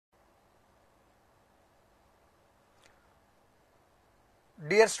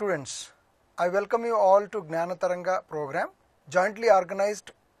Dear students, I welcome you all to Gnanataranga program jointly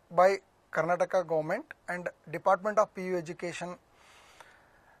organized by Karnataka government and Department of PU Education.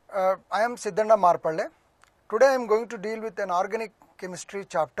 I am Siddhanda Marpalle. Today I am going to deal with an organic chemistry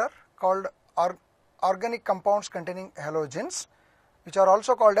chapter called Organic Compounds Containing Halogens, which are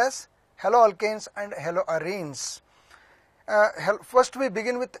also called as Haloalkanes and Haloarens. First we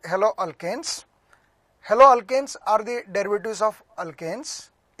begin with haloalkanes. Haloalkanes are the derivatives of alkanes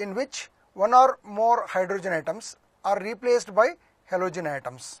in which one or more hydrogen atoms are replaced by halogen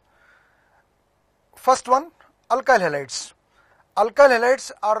atoms. First one, alkyl halides. Alkyl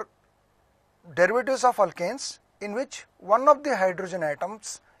halides are derivatives of alkanes in which one of the hydrogen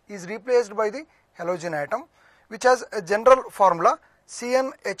atoms is replaced by the halogen atom, which has a general formula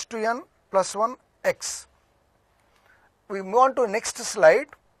CnH2n plus 1x. We move on to next slide.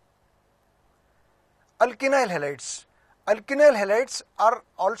 Alkynyl halides. Alkynyl halides are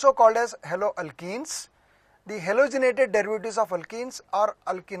also called as haloalkenes. The halogenated derivatives of alkenes are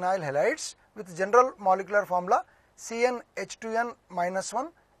alkynyl halides with general molecular formula CnH2n minus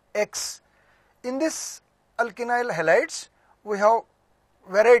 1x. In this alkynyl halides, we have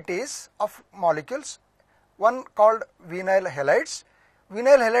varieties of molecules, one called vinyl halides.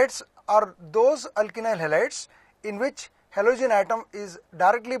 Vinyl halides are those alkynyl halides in which halogen atom is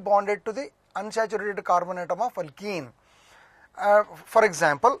directly bonded to the unsaturated carbon atom of alkene. For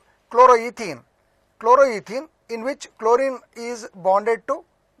example, chloroethene. Chloroethene in which chlorine is bonded to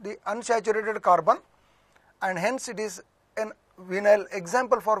the unsaturated carbon and hence it is an vinyl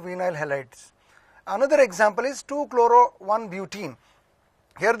example for vinyl halides. Another example is 2-chloro-1-butene.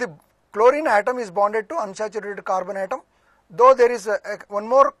 Here the chlorine atom is bonded to unsaturated carbon atom, though there is one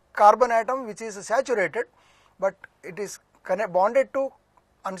more carbon atom which is saturated, but it is bonded to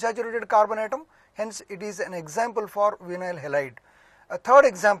unsaturated carbon atom, hence it is an example for vinyl halide. A third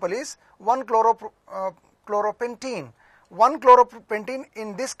example is 1-chloropentene. 1-chloropentene,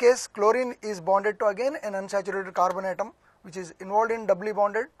 in this case chlorine is bonded to again an unsaturated carbon atom which is involved in doubly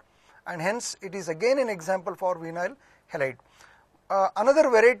bonded, and hence it is again an example for vinyl halide. Another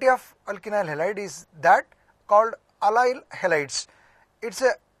variety of alkynyl halide is that called allyl halides. It's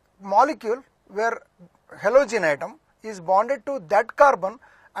a molecule where halogen atom is bonded to that carbon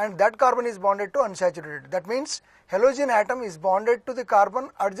and that carbon is bonded to unsaturated. That means halogen atom is bonded to the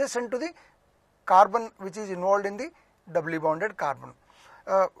carbon adjacent to the carbon which is involved in the doubly bonded carbon.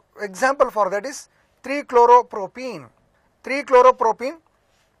 Example for that is 3-chloropropene. 3-chloropropene,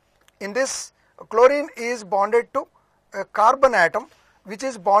 in this chlorine is bonded to a carbon atom which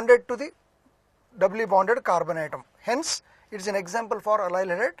is bonded to the doubly bonded carbon atom. Hence it is an example for allyl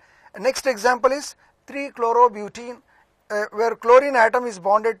halide. Next example is 3-chlorobutene, where chlorine atom is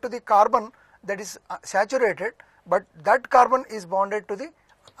bonded to the carbon that is saturated, but that carbon is bonded to the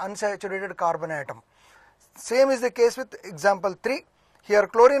unsaturated carbon atom. Same is the case with example 3. Here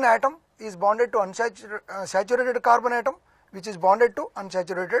chlorine atom is bonded to unsaturated carbon atom which is bonded to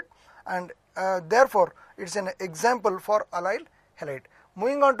unsaturated, and therefore it is an example for allyl halide.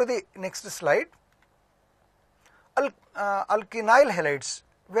 Moving on to the next slide. Alkynyl halides,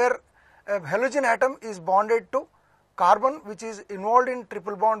 where a halogen atom is bonded to carbon which is involved in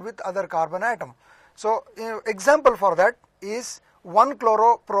triple bond with other carbon atom. So example for that is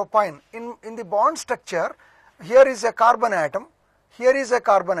 1-chloropropene. In the bond structure, here is a carbon atom, here is a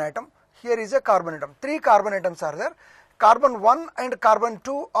carbon atom, here is a carbon atom. 3 carbon atoms are there. Carbon 1 and carbon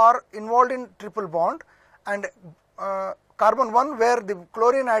 2 are involved in triple bond, and carbon 1 where the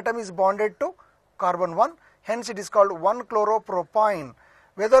chlorine atom is bonded to carbon 1, hence it is called 1-chloropropene.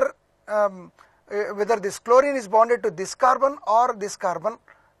 Whether this chlorine is bonded to this carbon or this carbon,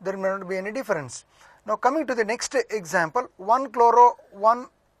 there may not be any difference. Now coming to the next example,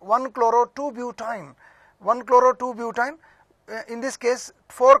 1-chloro-2-butene. 1-chloro-2-butene, in this case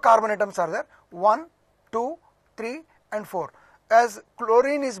 4 carbon atoms are there, 1, 2, 3 and 4. As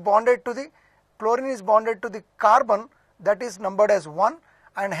chlorine is bonded to the carbon that is numbered as 1,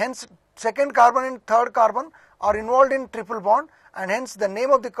 and hence second carbon and third carbon are involved in triple bond, and hence the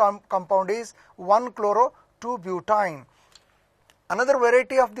name of the compound is 1-chloro-2-butene. Another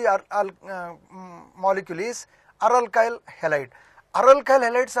variety of the molecule is uralkyl halide. Uralkyl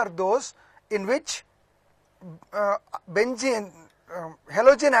halides are those in which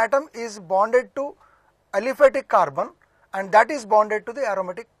halogen atom is bonded to aliphatic carbon and that is bonded to the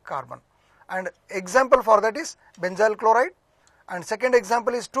aromatic carbon. And example for that is benzyl chloride, and second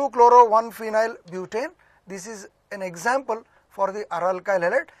example is 2-chloro-1-phenyl butane. This is an example for the uralkyl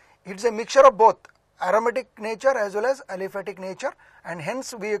halide. It is a mixture of both aromatic nature as well as aliphatic nature, and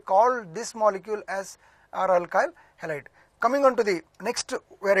hence we call this molecule as uralkyl halide. Coming on to the next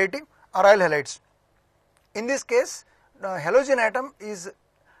variety, aryl halides. In this case, the halogen atom is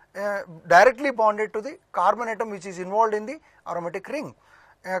directly bonded to the carbon atom which is involved in the aromatic ring.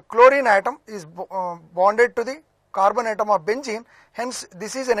 Chlorine atom is bonded to the carbon atom of benzene, hence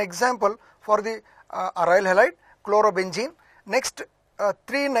this is an example for the aryl halide, chlorobenzene. Next,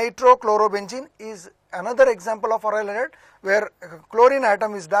 3-nitrochlorobenzene is another example of aryl halide where chlorine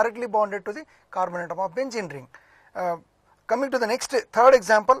atom is directly bonded to the carbon atom of benzene ring. Coming to the next, third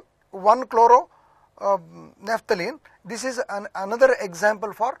example, 1-chloro-naphthalene. This is another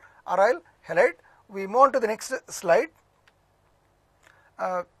example for aryl halide. We move on to the next slide.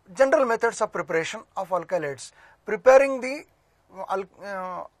 General methods of preparation of alkyl halides. Preparing the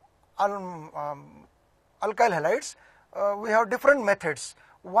alkyl halides, we have different methods.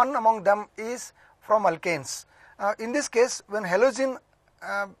 One among them is from alkanes. In this case, when halogen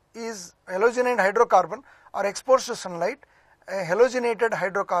and hydrocarbon are exposed to sunlight, halogenated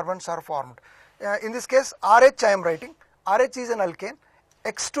hydrocarbons are formed. In this case, RH I am writing. RH is an alkane,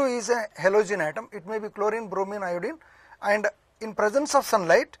 X2 is a halogen atom, it may be chlorine, bromine, iodine, and in presence of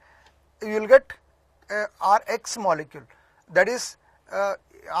sunlight you will get RX molecule. That is,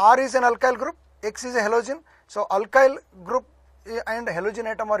 R is an alkyl group, X is a halogen, so alkyl group and halogen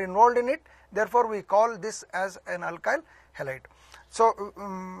atom are involved in it, therefore we call this as an alkyl halide. So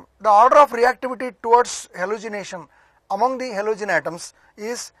the order of reactivity towards halogenation among the halogen atoms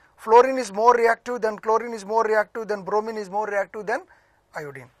is fluorine is more reactive, then chlorine is more reactive, then bromine is more reactive than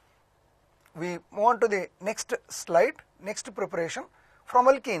iodine. We move on to the next slide, next preparation from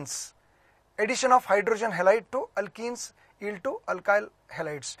alkenes. Addition of hydrogen halide to alkenes yield to alkyl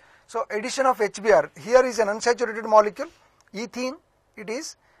halides. So addition of HBr, here is an unsaturated molecule, ethene it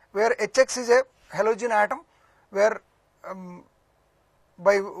is, where HX is a halogen atom, where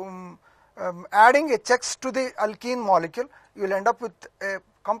by adding HX to the alkene molecule, you will end up with a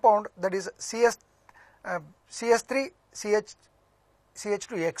compound that is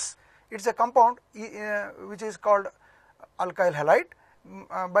CS3CH2X. It is a compound which is called alkyl halide.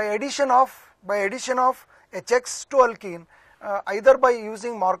 By addition of HX to alkene, either by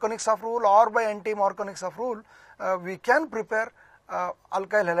using Markovnik's rule or by anti-Markovnik's rule, we can prepare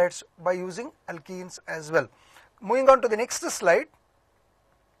alkyl halides by using alkenes as well. Moving on to the next slide,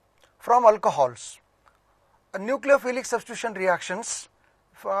 from alcohols, nucleophilic substitution reactions.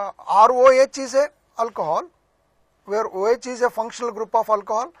 ROH is a alcohol, where OH is a functional group of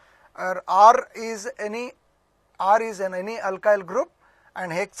alcohol, or R is an any alkyl group,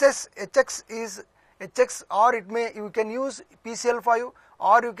 and HX is HX, or you can use PCl5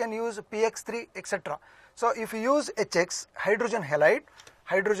 or you can use PX3, etc. So if you use HX, hydrogen halide,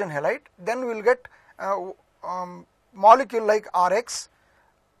 then we will get molecule like RX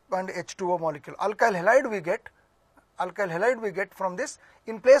and H2O molecule. Alkyl halide we get from this.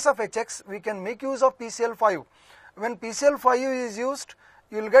 In place of HX, we can make use of PCl5. When PCl5 is used,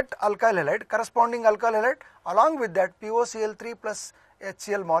 you will get alkyl halide, corresponding alkyl halide. Along with that, POCl3 plus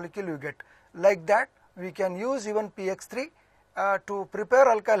HCl molecule you get. Like that, we can use even PX3 to prepare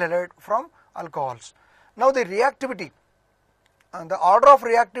alkyl halide from alcohols. Now the reactivity, the order of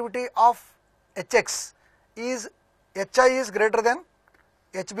reactivity of HX is HI is greater than,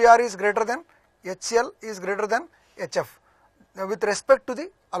 HBr is greater than, HCl is greater than HF. Now with respect to the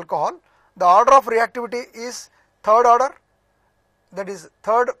alcohol, the order of reactivity is third order, that is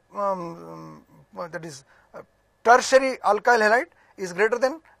tertiary alkyl halide is greater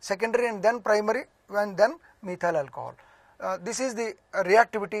than secondary and then primary and then methyl alcohol. This is the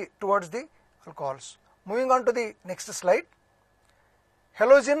reactivity towards the alcohols. Moving on to the next slide,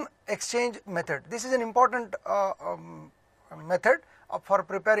 halogen exchange method. This is an important method for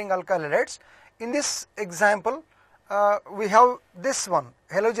preparing alkyl halides. In this example, we have this one,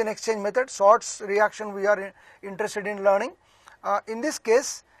 halogen exchange method, Swartz reaction we are interested in learning. In this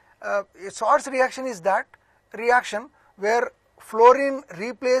case, Swartz reaction is that reaction where fluorine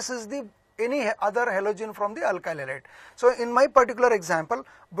replaces any other halogen from the alkyl halide. So in my particular example,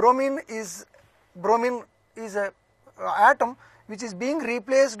 bromine is a atom which is being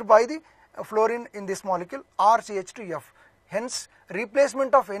replaced by the fluorine in this molecule RCH2F. Hence,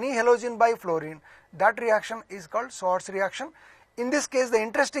 replacement of any halogen by fluorine, that reaction is called Swartz reaction. In this case, the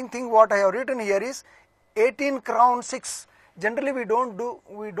interesting thing what I have written here is 18 crown 6. Generally we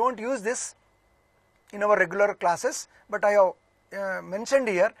don't use this in our regular classes, but I have mentioned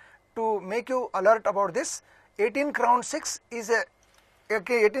here to make you alert about this. 18 crown 6 is a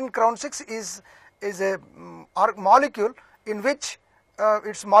molecule in which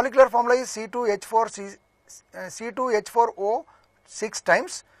its molecular formula is C2H4O 6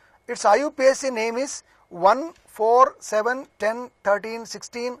 times. Its IUPAC name is 1, 4, 7, 10, 13,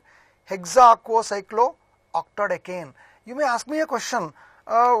 16 hexacocyclooctadecane. You may ask me a question,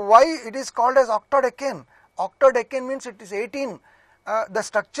 why it is called as octadecane? Octadecane means it is 18. The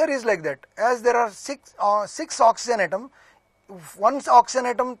structure is like that. As there are six oxygen atoms, one oxygen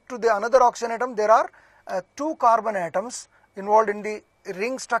atom to the another oxygen atom, there are 2 carbon atoms involved in the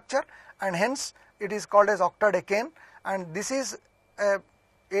ring structure, and hence it is called as octadecane. And this is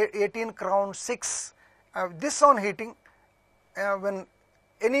 18 crown 6. This on heating, when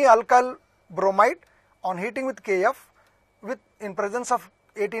any alkyl bromide on heating with Kf with in presence of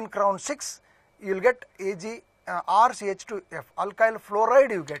 18 crown 6, you will get AgRCH2F, alkyl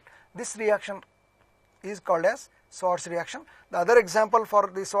fluoride you get. This reaction is called as Swartz reaction. The other example for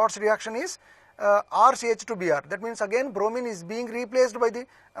the Swartz reaction is RCH2Br. That means again bromine is being replaced by the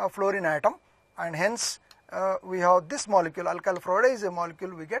fluorine atom, and hence we have this molecule, alkyl fluoride is a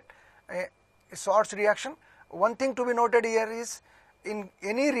molecule, we get a Swartz reaction. One thing to be noted here is, in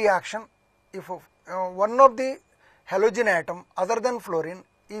any reaction, if one of the halogen atom other than fluorine,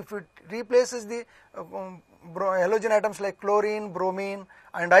 if it replaces the halogen atoms like chlorine, bromine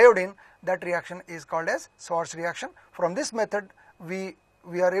and iodine, that reaction is called as Swartz reaction. From this method we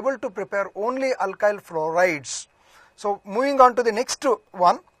are able to prepare only alkyl fluorides. So moving on to the next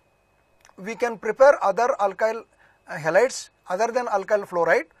one, we can prepare other alkyl halides other than alkyl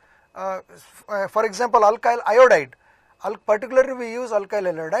fluoride. For example, alkyl iodide. Particularly we use alkyl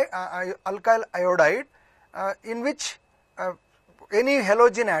iodide, in which any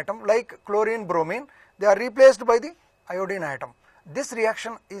halogen atom like chlorine, bromine, they are replaced by the iodine atom. This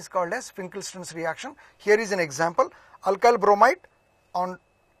reaction is called as Finkelstein's reaction. Here is an example: alkyl bromide on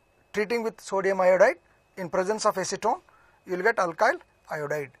treating with sodium iodide, in presence of acetone, you will get alkyl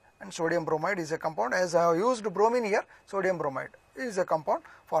iodide, and sodium bromide is a compound. As I have used bromine here, sodium bromide is a compound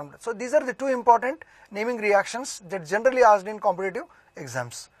formed. So these are the 2 important naming reactions that generally asked in competitive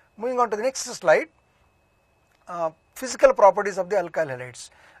exams. Moving on to the next slide, physical properties of the alkyl halides.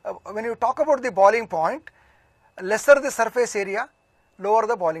 When you talk about the boiling point, lesser the surface area, lower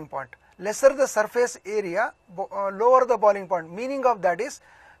the boiling point. Lesser the surface area, lower the boiling point. Meaning of that is,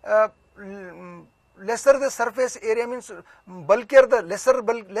 lesser the surface area means bulkier the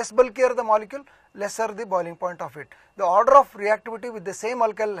less bulkier the molecule, lesser the boiling point of it. The order of reactivity with the same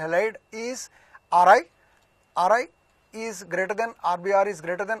alkyl halide is Ri. Ri is greater than RBr is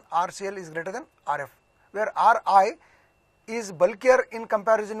greater than RCl is greater than Rf, where Ri is bulkier in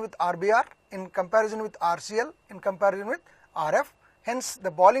comparison with RBr, in comparison with RCl, in comparison with Rf. Hence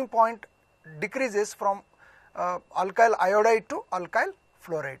the boiling point decreases from alkyl iodide to alkyl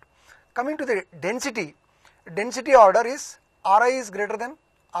fluoride. Coming to the density order is Ri is greater than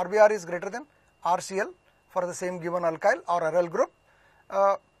RBr is greater than RCl for the same given alkyl or aryl group.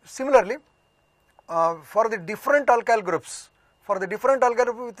 Similarly, for the different alkyl groups, with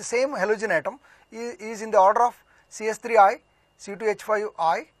the same halogen atom is in the order of CS3I,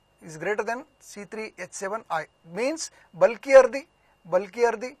 C2H5I is greater than C3H7I. Means bulkier the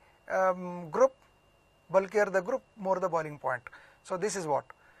group, more the boiling point. So this is what.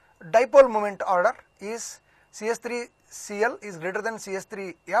 Dipole moment order is CS3Cl is greater than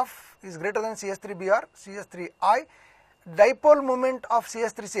CS3F is greater than CS3Br, CS3I. Dipole moment of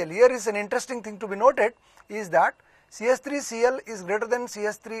CS3Cl, here is an interesting thing to be noted, is that CS3Cl is greater than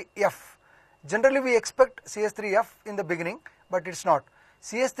CS3F. Generally we expect CS3F in the beginning, but it's not.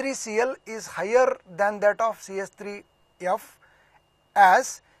 CS3Cl is higher than that of CS3F,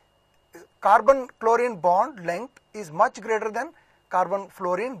 as carbon chlorine bond length is much greater than carbon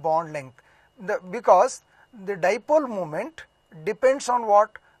fluorine bond length. Because the dipole moment depends on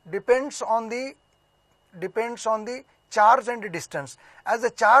what? Depends on the charge and the distance. As the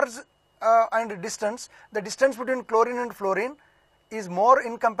charge and the distance between chlorine and fluorine is more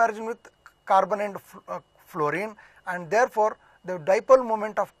in comparison with carbon and fluorine, and therefore the dipole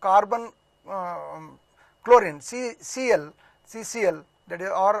moment of carbon chlorine CCl that is,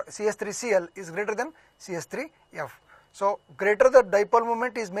 or CS3Cl is greater than CS3F. So greater the dipole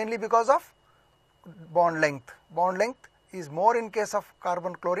moment is mainly because of bond length. Bond length is more in case of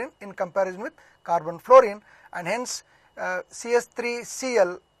carbon chlorine in comparison with carbon fluorine, and hence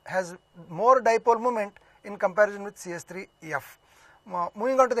CS3Cl has more dipole moment in comparison with CS3F.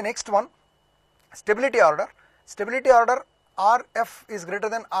 Moving on to the next one, stability order. Stability order, Rf is greater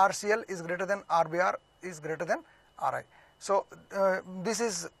than RCl is greater than RBr is greater than Ri. So this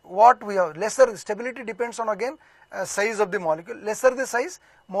is what we have. Lesser stability depends on again size of the molecule. Lesser the size,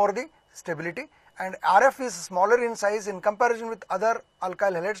 more the stability, and Rf is smaller in size in comparison with other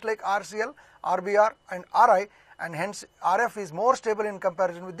alkyl halides like RCl, RBr and Ri, and hence Rf is more stable in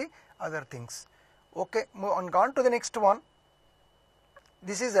comparison with the other things. Okay, move on to the next one.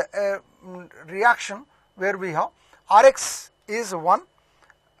 This is a reaction where we have Rx is 1.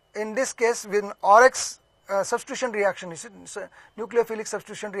 In this case, when Rx substitution reaction is nucleophilic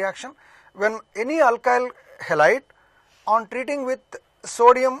substitution reaction, when any alkyl halide on treating with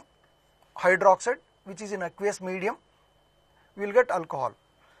sodium hydroxide, which is in aqueous medium, we will get alcohol.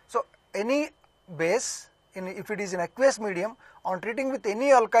 So any base if it is in aqueous medium, on treating with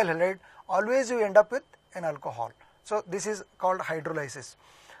any alkyl halide, always you end up with an alcohol. So this is called hydrolysis.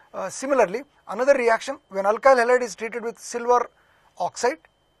 Similarly, another reaction, when alkyl halide is treated with silver oxide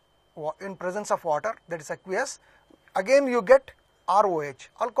in presence of water, that is aqueous, again you get ROH,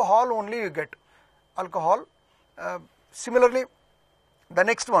 alcohol only you get alcohol. Similarly, the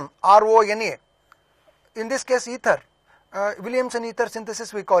next one, RONA, in this case ether, Williamson ether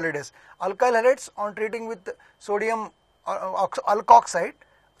synthesis we call it as. Alkyl halides on treating with sodium alkoxide,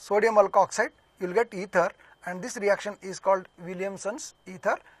 you will get ether, and this reaction is called Williamson's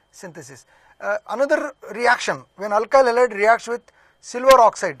ether synthesis. Another reaction, when alkyl halide reacts with silver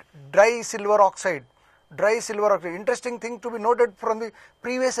oxide, dry silver oxide. Interesting thing to be noted from the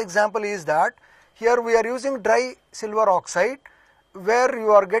previous example is that here we are using dry silver oxide where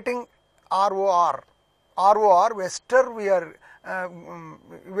you are getting ROR, ester, we are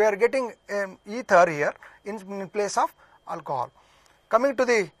getting ether here in place of alcohol. Coming to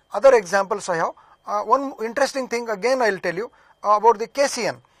the other examples I have, one interesting thing again I will tell you about the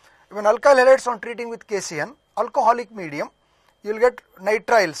KCN. When alkyl halides on treating with KCN, alcoholic medium, you will get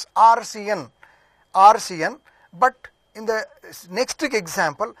nitriles, RCN, but in the next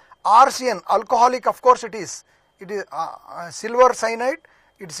example, RCN, alcoholic, of course it is silver cyanide,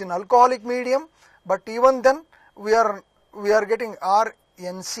 it is in alcoholic medium, but even then we are getting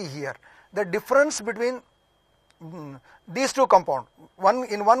RNC here. The difference between these two compounds,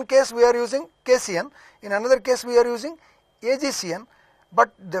 in one case we are using KCN, in another case we are using AgCN,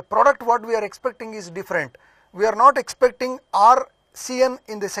 but the product what we are expecting is different. We are not expecting RCN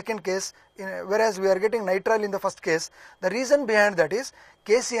in the second case, whereas we are getting nitrile in the first case. The reason behind that is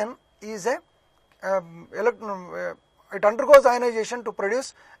KCN is it undergoes ionization to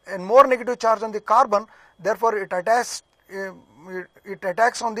produce a more negative charge on the carbon, therefore it attacks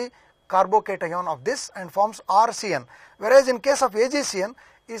on the carbocation of this and forms RCN, whereas in case of AgCN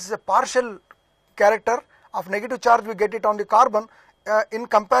is a partial character of negative charge, we get it on the carbon in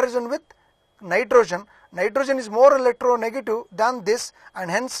comparison with nitrogen. Nitrogen is more electronegative than this,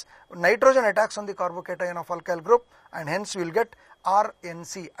 and hence nitrogen attacks on the carbocation of alkyl group, and hence we will get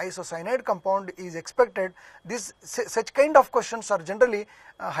RNC, isocyanide compound is expected. Such kind of questions are generally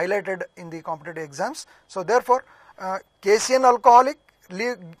highlighted in the competitive exams. So therefore, KCN alcoholic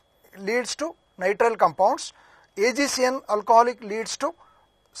leads to nitrile compounds, AgCN alcoholic leads to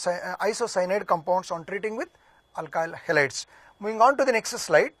isocyanide compounds on treating with alkyl halides. Moving on to the next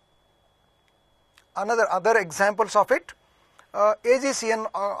slide, other examples of it. AgCN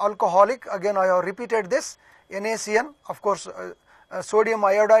alcoholic, again I have repeated this. NaCN, of course, sodium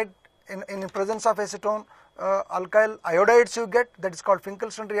iodide in presence of acetone, alkyl iodides you get, that is called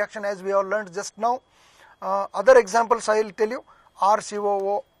Finkelstein reaction, as we have learned just now. Other examples I will tell you,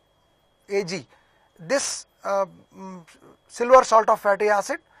 RCOOAg, this silver salt of fatty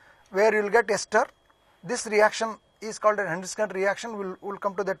acid where you will get ester. This reaction is called a Henderson reaction, we will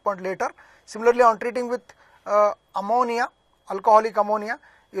come to that point later. Similarly, on treating with ammonia, alcoholic ammonia,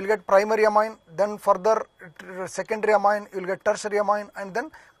 you will get primary amine, then further secondary amine, you will get tertiary amine, and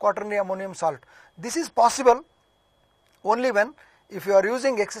then quaternary ammonium salt. This is possible only when if you are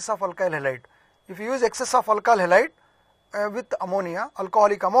using excess of alkyl halide. If you use excess of alkyl halide with ammonia,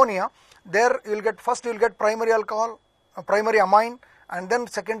 alcoholic ammonia, there you will get primary alcohol, primary amine, and then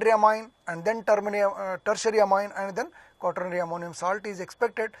secondary amine, and then tertiary amine, and then quaternary ammonium salt is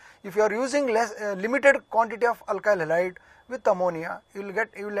expected. If you are using limited quantity of alkyl halide with ammonia, you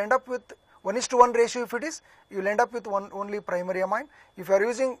will end up with 1:1 ratio. If it is, you will end up with only primary amine. If you are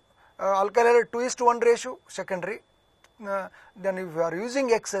using alkyl halide 2:1 ratio, secondary. Then if you are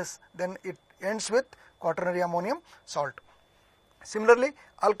using excess, then it ends with quaternary ammonium salt. Similarly,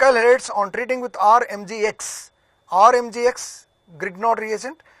 alkyl halides on treating with RMGX, Grignard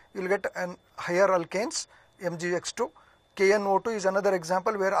reagent, you will get an higher alkanes, MgX2. KNO2 is another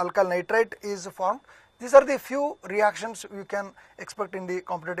example where alkyl nitrite is formed. These are the few reactions you can expect in the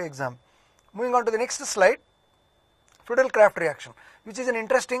competitive exam. Moving on to the next slide, Friedel-Crafts reaction, which is an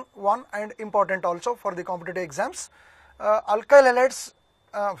interesting one and important also for the competitive exams. Alkyl halides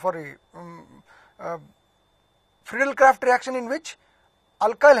Friedel-Crafts reaction in which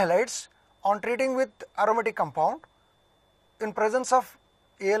alkyl halides on treating with aromatic compound in presence of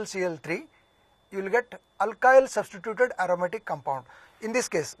AlCl3, you will get alkyl substituted aromatic compound. In this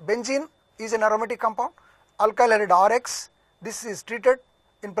case, benzene is an aromatic compound, alkyl halide RX, this is treated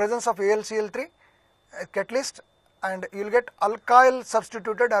in presence of AlCl3 catalyst, and you will get alkyl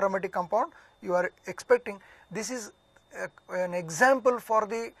substituted aromatic compound. You are expecting this is an example for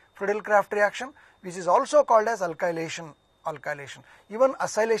the Friedel-Crafts reaction, which is also called as alkylation. Even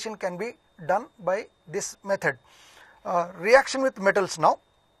acylation can be done by this method. Reaction with metals now.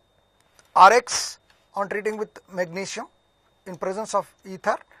 Rx on treating with magnesium in presence of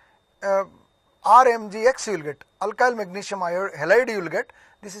ether, RMgX you will get alkyl magnesium halide you will get.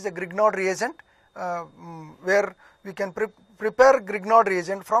 This is a Grignard reagent where we can prepare Grignard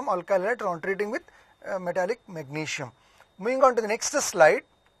reagent from alkyl halide on treating with metallic magnesium. Moving on to the next slide,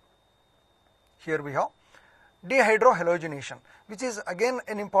 here we have dehydrohalogenation, which is again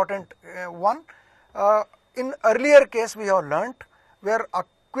an important one. In earlier case we have learnt where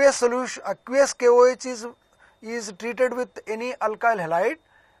aqueous solution, aqueous KOH is treated with any alkyl halide,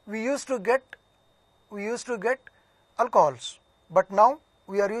 we used to get alcohols, but now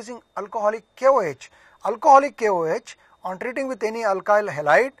we are using alcoholic KOH. Alcoholic KOH on treating with any alkyl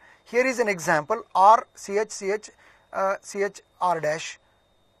halide, here is an example RCHCH CHR dash.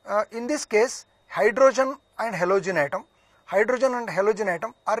 In this case, hydrogen and halogen atom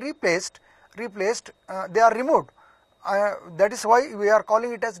are replaced, they are removed. That is why we are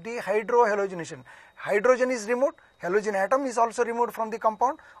calling it as dehydrohalogenation. Hydrogen is removed, halogen atom is also removed from the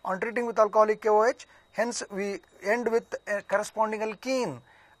compound on treating with alcoholic KOH. Hence, we end with a corresponding alkene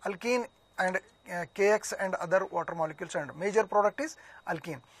and KX and other water molecules, and major product is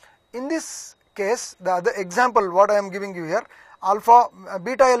alkene. In this case, the other example what I am giving you here,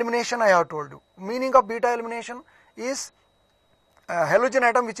 beta elimination I have told you. Meaning of beta elimination is halogen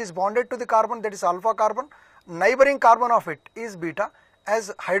atom which is bonded to the carbon, that is alpha carbon, neighboring carbon of it is beta,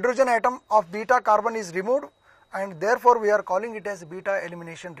 as hydrogen atom of beta carbon is removed, and therefore we are calling it as beta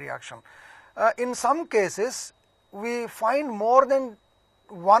elimination reaction. In some cases we find more than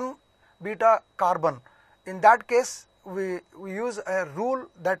one beta carbon. In that case we use a rule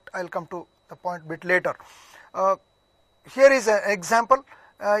that I will come to the point bit later. Here is an example.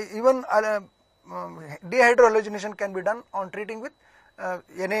 Even dehydrohalogenation can be done on treating with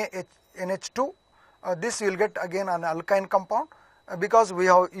NH2. This you will get again an alkyne compound because we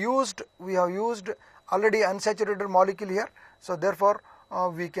have used already unsaturated molecule here. So therefore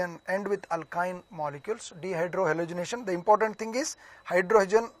we can end with alkyne molecules. Dehydrohalogenation. The important thing is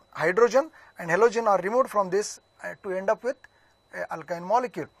hydrogen and halogen are removed from this to end up with alkyne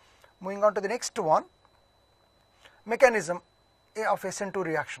molecule. Moving on to the next one, mechanism of SN2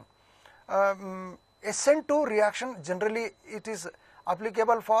 reaction. SN2 reaction generally it is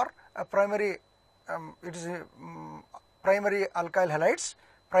applicable for primary primary alkyl halides.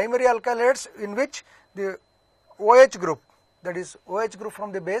 Primary alkyl halides in which the OH group, that is OH group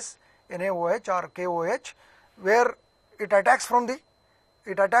from the base NaOH or KOH, where it attacks on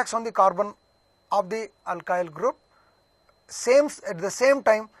the carbon of the alkyl group. At the same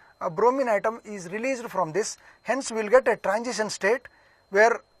time a bromine atom is released from this, hence we will get a transition state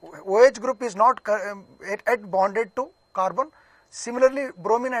where OH group is not yet bonded to carbon. Similarly,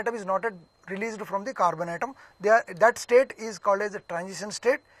 bromine atom is not yet released from the carbon atom. That state is called as a transition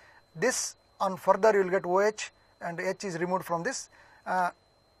state. This on further you will get OH and H is removed from this.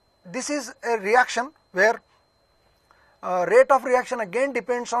 This is a reaction where rate of reaction again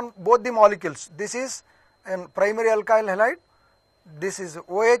depends on both the molecules. This is a primary alkyl halide. This is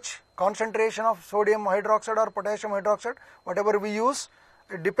OH, concentration of sodium hydroxide or potassium hydroxide, whatever we use,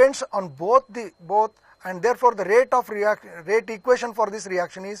 it depends on both, and therefore the rate equation for this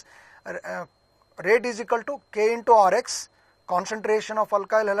reaction is rate is equal to K into Rx, concentration of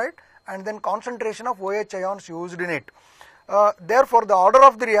alkyl halide and then concentration of OH ions used in it. Therefore the order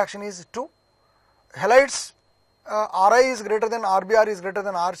of the reaction is 2. Halides, Ri is greater than Rbr is greater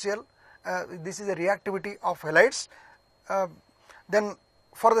than Rcl. This is the reactivity of halides. Then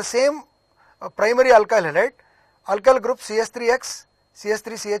for the same primary alkyl halide, alkyl group CH3X,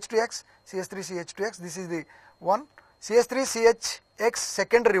 CH3CH2X, CH3CH2X, this is the one, CH3CHX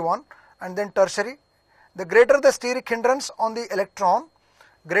secondary one, and then tertiary. The greater the steric hindrance on the electron,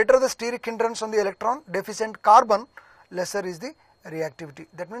 deficient carbon, lesser is the reactivity.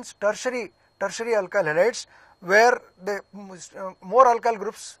 That means tertiary alkyl halides where the more alkyl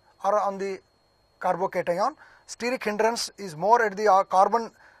groups are on the carbocation, steric hindrance is more at the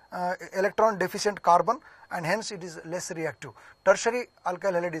carbon electron deficient carbon, and hence it is less reactive. Tertiary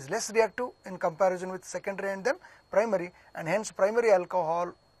alkyl halide is less reactive in comparison with secondary and then primary, and hence primary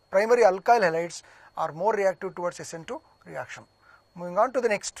alkyl halides are more reactive towards SN2 reaction. Moving on to the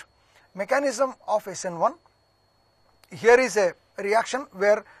next, Mechanism of SN1. Here is a reaction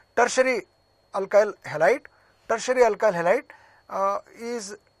where tertiary alkyl halide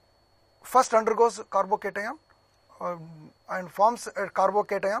is first undergoes carbocation and forms a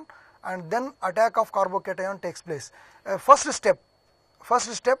carbocation, and then attack of carbocation takes place. First step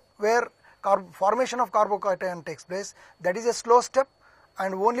where formation of carbocation takes place, that is a slow step,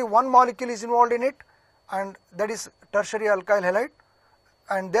 and only one molecule is involved in it, and that is tertiary alkyl halide,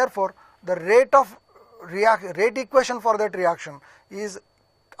 and therefore the rate equation for that reaction is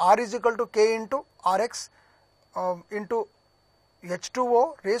R is equal to K into Rx into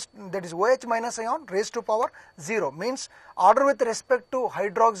H2O that is OH minus ion raised to power 0, means order with respect to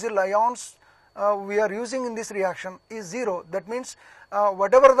hydroxyl ions we are using in this reaction is 0. That means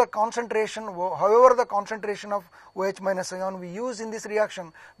whatever the concentration, however the concentration of OH minus ion we use in this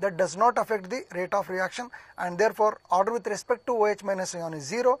reaction, that does not affect the rate of reaction, and therefore order with respect to OH minus ion is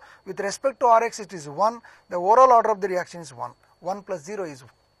 0. With respect to Rx it is 1. The overall order of the reaction is 1. 1 plus 0 is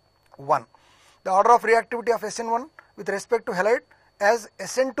 1. The order of reactivity of SN1 with respect to halide as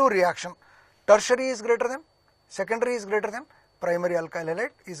SN2 reaction, tertiary is greater than, secondary is greater than, primary alkyl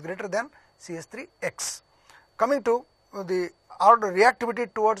halide is greater than CH3X. Coming to the order reactivity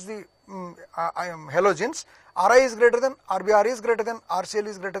towards the halogens, Ri is greater than, RBr is greater than, RCl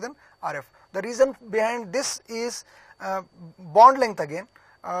is greater than Rf. The reason behind this is bond length again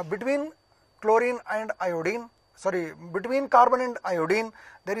between chlorine and iodine, between carbon and iodine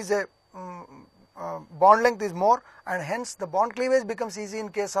there is a bond length is more, and hence the bond cleavage becomes easy in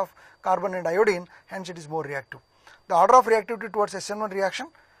case of carbon and iodine, hence it is more reactive. The order of reactivity towards SN1 reaction,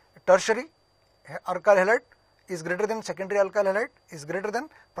 tertiary alkyl halide is greater than secondary alkyl halide is greater than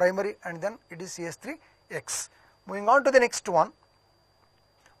primary, and then it is CH3X. Moving on to the next one,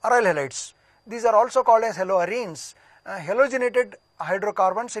 aryl halides. These are also called as haloarenes, halogenated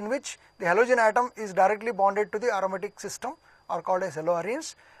hydrocarbons in which the halogen atom is directly bonded to the aromatic system are called as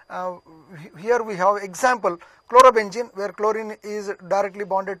haloarenes. Here we have example chlorobenzene, where chlorine is directly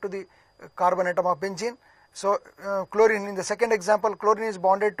bonded to the carbon atom of benzene. So chlorine, in the second example, chlorine is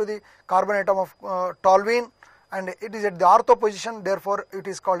bonded to the carbon atom of toluene, and it is at the ortho position, therefore it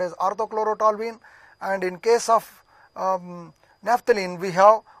is called as orthochlorotoluene. And in case of naphthalene, we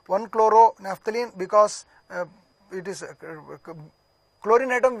have 1-chloro-naphthalene because it is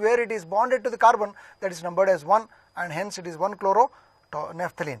chlorine atom where it is bonded to the carbon, that is numbered as 1, and hence it is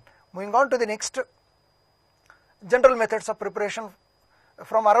 1-chloro-naphthalene. Moving on to the next, general methods of preparation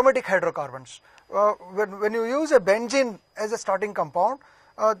from aromatic hydrocarbons. When you use a benzene as a starting compound,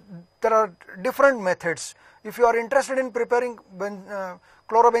 there are different methods. If you are interested in preparing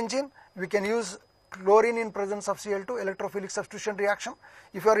chlorobenzene, we can use chlorine in presence of Cl2, electrophilic substitution reaction.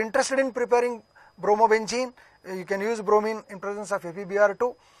 If you are interested in preparing bromobenzene, you can use bromine in presence of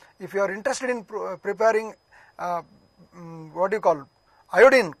FeBr2. If you are interested in preparing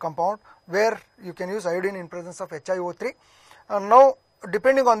iodine compound, where you can use iodine in presence of HiO3. Now,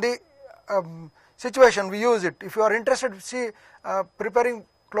 depending on the situation, we use it. If you are interested in preparing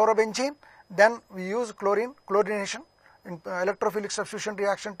chlorobenzene, then we use chlorination. In electrophilic substitution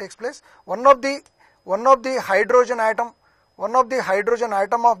reaction takes place. One of the hydrogen atom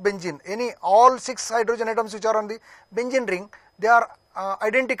of benzene, all 6 hydrogen atoms which are on the benzene ring, they are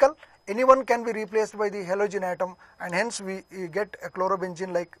identical. Anyone can be replaced by the halogen atom, and hence we get a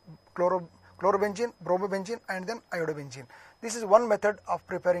chlorobenzene like chlorobenzene, bromobenzene, and then iodobenzene. This is one method of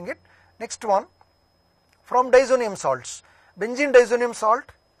preparing it. Next one, from diazonium salts. Benzene diazonium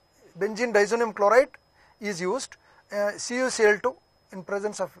salt, benzene diazonium chloride is used. CuCl2 in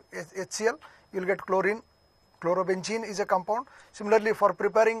presence of HCl, you will get chlorine. Chlorobenzene is a compound. Similarly, for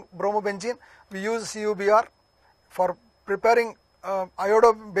preparing bromobenzene, we use CuBr. For preparing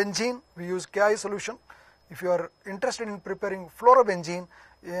iodobenzene, we use Ki solution. If you are interested in preparing fluorobenzene,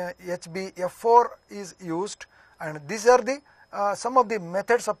 HbF4 is used, and these are the some of the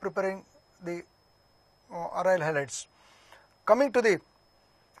methods of preparing the aryl halides. Coming to the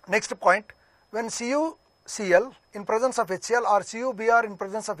next point, when CuCl in presence of HCl or CuBr in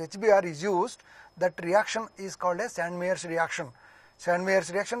presence of HBr is used, that reaction is called as Sandmeyer's reaction.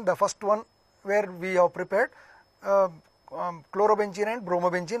 Sandmeyer's reaction, the first one where we have prepared chlorobenzene and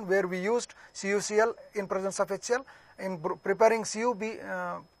bromobenzene, where we used CuCl in presence of HCl. In preparing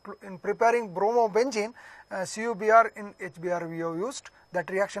bromobenzene, CuBr in HBr we have used. That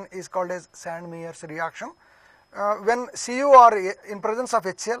reaction is called as Sandmeyer's reaction. When Cu or in presence of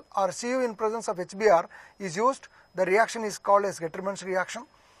HCl or Cu in presence of HBr is used, the reaction is called as Gettermann's reaction.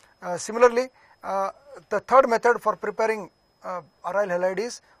 Similarly, the third method for preparing aryl halide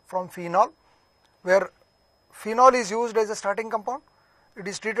is from phenol, where phenol is used as a starting compound. it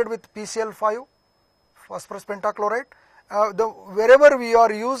is treated with PCl5, phosphorus pentachloride. Wherever we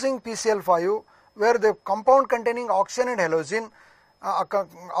are using PCl5, where the compound containing oxygen and halogen,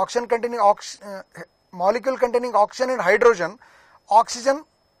 molecule containing oxygen and hydrogen, oxygen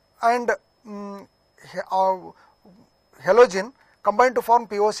and halogen combine to form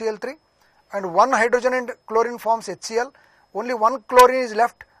POCl3, and one hydrogen and chlorine forms HCl. Only one chlorine is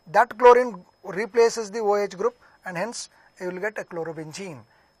left. That chlorine replaces the OH group, and hence you will get a chlorobenzene.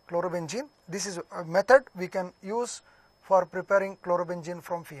 This is a method we can use for preparing chlorobenzene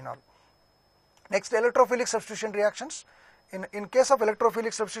from phenol. Next, electrophilic substitution reactions. In case of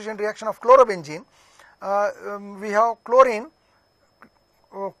electrophilic substitution reaction of chlorobenzene, we have chlorine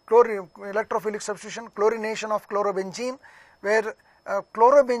electrophilic substitution, chlorination of chlorobenzene, where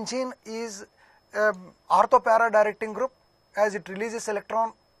chlorobenzene is ortho-para directing group, as it releases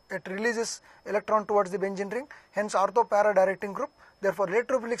electron towards the benzene ring, hence ortho-para directing group. Therefore,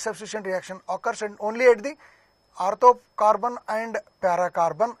 electrophilic substitution reaction occurs only at the ortho carbon and para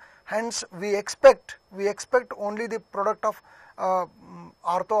carbon. Hence, we expect only the product of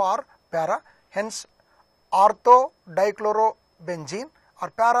ortho or para. Hence, ortho dichlorobenzene or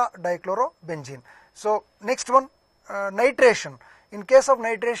para dichlorobenzene. So, next one, nitration. In case of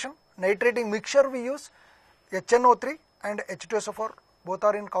nitration, nitrating mixture we use HNO3 and H2SO4, both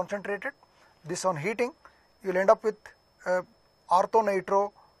are in concentrated. This on heating, you will end up with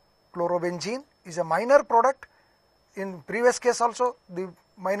orthonitro-chlorobenzene is a minor product. In previous case also, the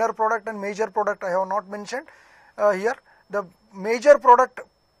minor product and major product I have not mentioned here. The major product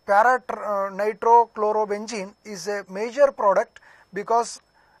para-nitrochlorobenzene is a major product because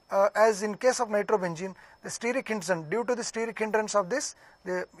as in case of nitrobenzene, the steric hindrance, due to the steric hindrance of this,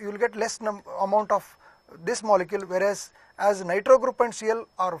 you will get less amount of this molecule, whereas as nitro group and Cl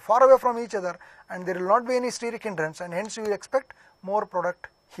are far away from each other and there will not be any steric hindrance, and hence you will expect more product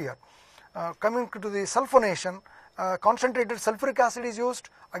here. Coming to the sulfonation, concentrated sulfuric acid is used,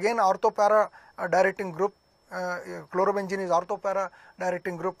 again ortho-para directing group. Chlorobenzene is ortho-para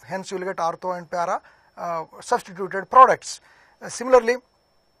directing group, hence you will get ortho and para substituted products. Similarly,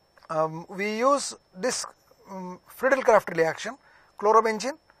 we use this Friedel-Crafts reaction,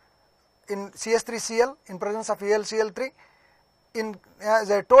 chlorobenzene in CS3Cl in presence of AlCl3.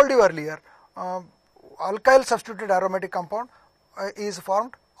 As I told you earlier, alkyl substituted aromatic compound is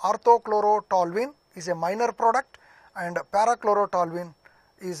formed. Orthochlorotoluene is a minor product and parachlorotoluene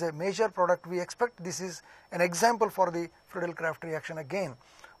is a major product. We expect this is an example for the Friedel-Crafts reaction again.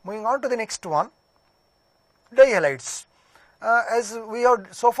 Moving on to the next one, dihalides. As we have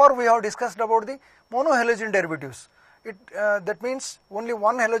so far we have discussed about the monohalogen derivatives. That means only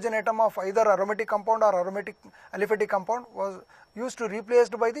one halogen atom of either aromatic compound or aromatic aliphatic compound was used to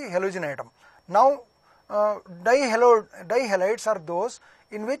replaced by the halogen atom. Now dihalides are those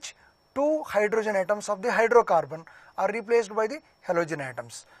in which two hydrogen atoms of the hydrocarbon are replaced by the halogen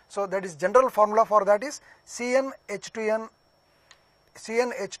atoms. So that is general formula for that is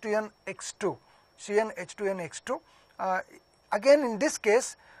CnH2nX2. Again in this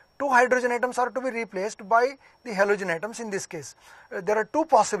case, two hydrogen atoms are to be replaced by the halogen atoms. In this case, there are two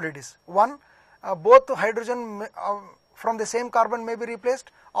possibilities. One, both hydrogen from the same carbon may be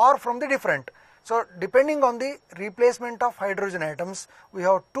replaced or from the different. So depending on the replacement of hydrogen atoms, we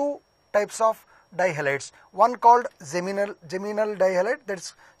have two types of dihalides. One called geminal dihalide, that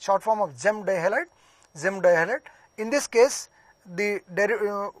is short form of gem dihalide. In this case, the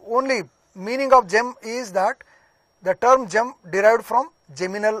only meaning of gem is that the term gem derived from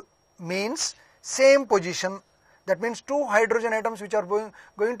geminal means same position. That means two hydrogen atoms which are going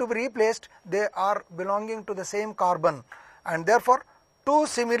to be replaced, they are belonging to the same carbon, and therefore two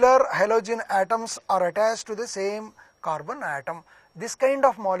similar halogen atoms are attached to the same carbon atom. This kind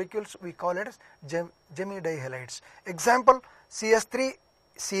of molecules we call it as gemidihalides. Example,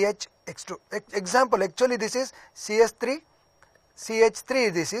 CS3CHX2. Example, actually this is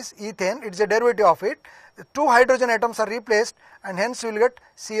CS3CH3, this is ethane, it is a derivative of it. Two hydrogen atoms are replaced and hence you will get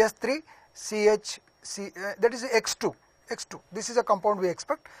CS3CH, that is X2. This is a compound we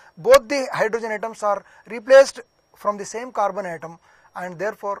expect. Both the hydrogen atoms are replaced from the same carbon atom, and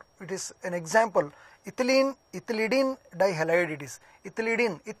therefore it is an example. Ethylene dihalide it is.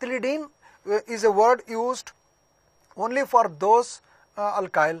 Ethylidene is a word used only for those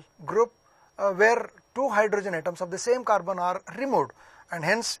alkyl group where two hydrogen atoms of the same carbon are removed, and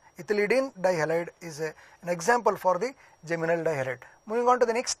hence ethylidene dihalide is an example for the geminal dihalide. Moving on to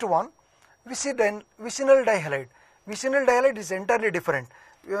the next one, vicinal dihalide. Vicinal dihalide is entirely different.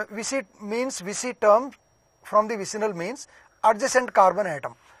 Vici term from the vicinal means adjacent carbon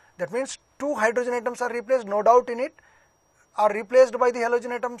atom. That means two hydrogen atoms are replaced, no doubt in it. are replaced by the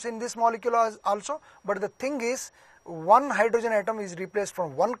halogen atoms in this molecule also, but the thing is, one hydrogen atom is replaced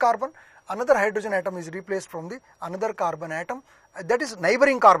from one carbon, another hydrogen atom is replaced from the another carbon atom, that is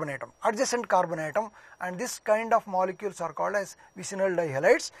neighboring carbon atom, adjacent carbon atom, and this kind of molecules are called as vicinal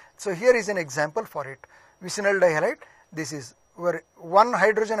dihalides. So here is an example for it. Vicinal dihalide, this is where one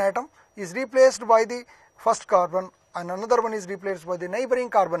hydrogen atom is replaced by the first carbon and another one is replaced by the neighboring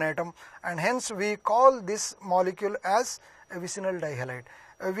carbon atom, and hence we call this molecule as a vicinal dihalide.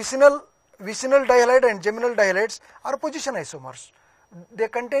 Vicinal dihalide and geminal dihalides are position isomers. They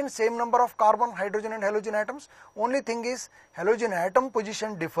contain same number of carbon, hydrogen and halogen atoms. Only thing is halogen atom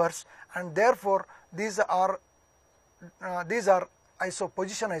position differs, and therefore these are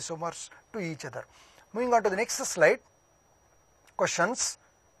position isomers to each other. Moving on to the next slide, questions.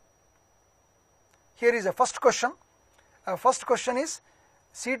 Here is a first question. First question is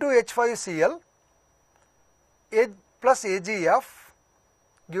C2H5Cl plus AgF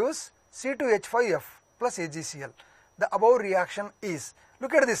gives C2H5F plus AgCl. The above reaction is,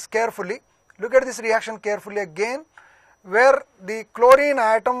 look at this carefully, look at this reaction carefully again, where the chlorine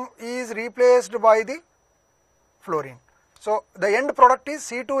atom is replaced by the fluorine. So the end product is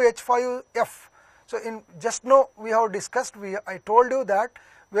C2H5F. So in just now we have discussed, I told you that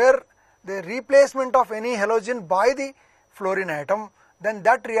where the replacement of any halogen by the fluorine atom, then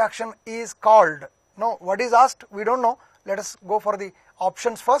that reaction is called. Now what is asked, we don't know. Let us go for the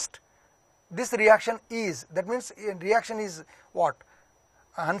options first. This reaction is, that means reaction is what?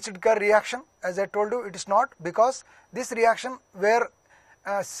 A Hunsinger reaction. As I told you, it is not, because this reaction where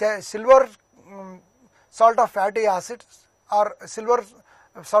silver salt of fatty acids or silver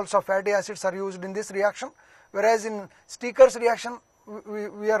salts of fatty acids are used in this reaction, whereas in Steker's reaction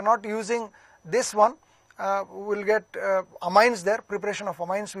we are not using this one. We will get amines there, preparation of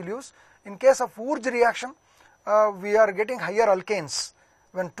amines we will use. In case of Urge reaction, we are getting higher alkanes.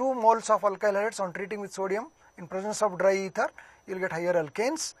 When 2 moles of alkyl halides on treating with sodium in presence of dry ether, you will get higher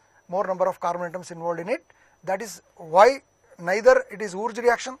alkanes, more number of carbon atoms involved in it. That is why neither it is Urge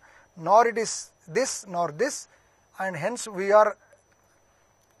reaction, nor it is this, nor this, and hence we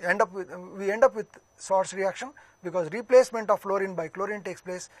end up with Schwarz reaction, because replacement of fluorine by chlorine takes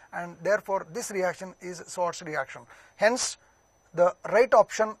place, and therefore this reaction is Schwarz reaction. Hence the right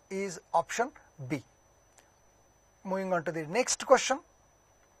option is option B. Moving on to the next question.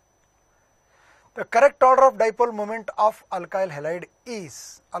 The correct order of dipole moment of alkyl halide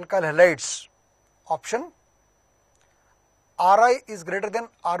is, alkyl halides, option Ri is greater than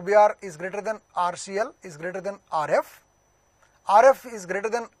Rbr is greater than Rcl is greater than Rf, Rf is greater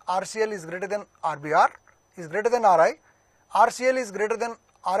than Rcl is greater than Rbr is greater than Ri, Rcl is greater than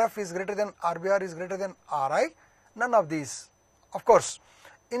Rf is greater than Rbr is greater than Ri, none of these. Of course,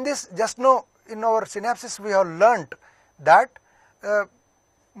 in this just now in our synapses we have learnt that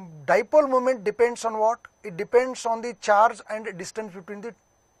dipole moment depends on what? It depends on the charge and distance between the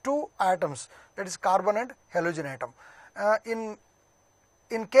two atoms, that is carbon and halogen atom.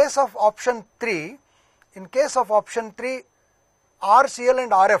 In case of option 3, Rcl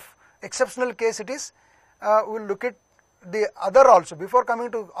and Rf, exceptional case it is. We will look at the other also. Before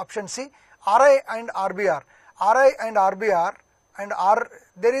coming to option C, Ri and Rbr, and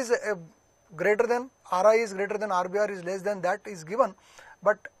there is a greater than, Ri is greater than, Rbr is less than, that is given.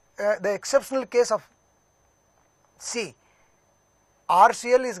 But the exceptional case of C,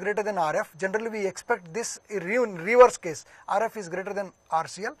 Rcl is greater than Rf, generally we expect this in reverse case, Rf is greater than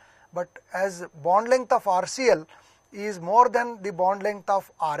Rcl, but as bond length of Rcl is more than the bond length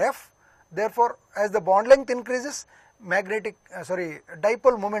of Rf, therefore as the bond length increases,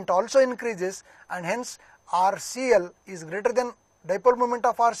 dipole moment also increases, and hence Rcl is greater than, dipole moment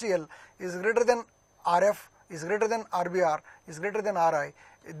of Rcl is greater than Rf, is greater than Rbr, is greater than Ri.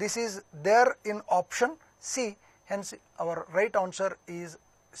 This is there in option C, hence our right answer is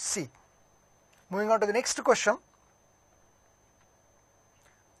C. Moving on to the next question.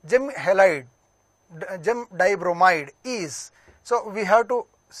 Gem dibromide is, so we have to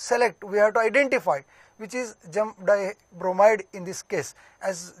select, we have to identify which is gem dibromide in this case.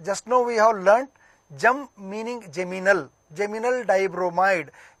 As just now we have learnt, gem meaning geminal dibromide.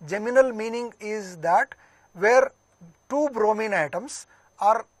 Geminal meaning is that where 2 bromine atoms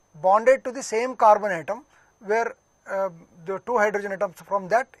are bonded to the same carbon atom, where the 2 hydrogen atoms from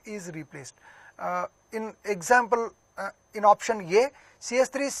that is replaced. In example, in option A,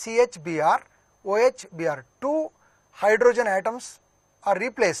 CH3CHBr, OHBr, 2 hydrogen atoms are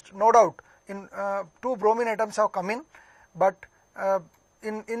replaced, no doubt. In 2 bromine atoms have come in, but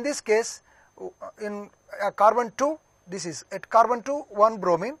in this case, in carbon 2, this is at carbon 2 1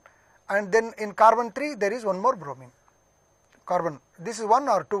 bromine, and then in carbon 3 there is one more bromine. carbon. This is 1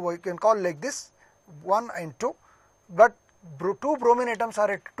 or 2, we can call like this 1 and 2, but 2 bromine atoms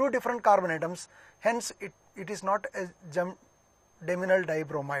are at 2 different carbon atoms, hence it is not a geminal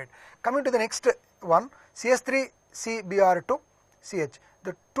dibromide. Coming to the next one, CH3CBr2 CH.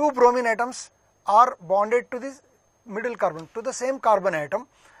 The 2 bromine atoms are bonded to this middle carbon, to the same carbon atom.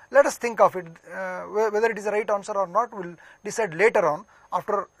 Let us think of it, whether it is the right answer or not, we will decide later on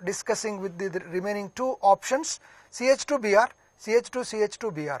after discussing with the remaining 2 options, CH2Br,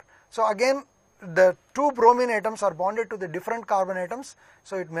 CH2CH2Br. So again the 2 bromine atoms are bonded to the different carbon atoms,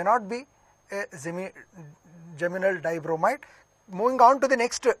 so it may not be a geminal dibromide. Moving on to the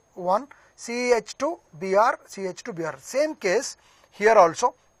next one, CH2Br, CH2Br. Same case here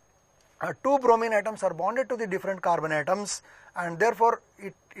also, 2 bromine atoms are bonded to the different carbon atoms, and therefore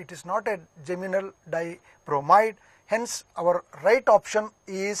it is not a geminal dibromide. Hence our right option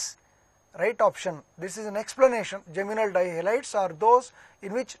is this is an explanation. Geminal dihalides are those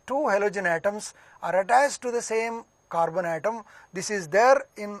in which 2 halogen atoms are attached to the same carbon atom. This is there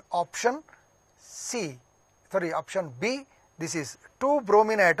in option B. This is 2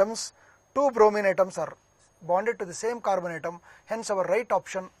 bromine atoms are bonded to the same carbon atom, hence our right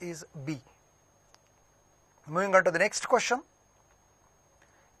option is B. Moving on to the next question,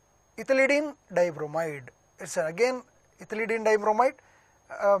 ethylidene dibromide. It's again ethylidene dibromide.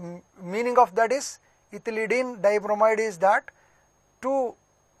 Meaning of that is, ethylidene dibromide is that 2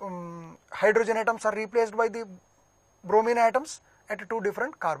 hydrogen atoms are replaced by the bromine atoms at 2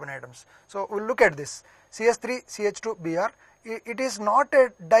 different carbon atoms. So we will look at this, CH3CH2Br. It is not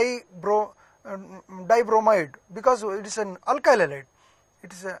a dibromide because it is an alkyl halide.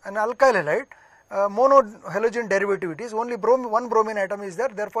 It is an alkyl halide, mono halogen derivative. It is only one bromine atom is there,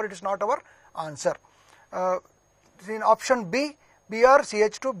 therefore it is not our answer. In option B, Br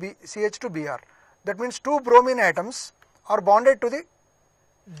CH2Br. That means 2 bromine atoms are bonded to the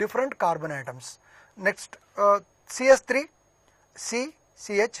different carbon atoms. Next, CH3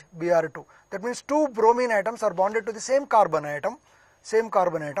 CHBr2. That means 2 bromine atoms are bonded to the same carbon atom.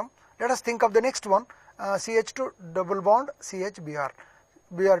 Let us think of the next one, CH2 double bond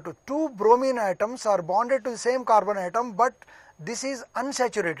CHBr2. 2 bromine atoms are bonded to the same carbon atom, but this is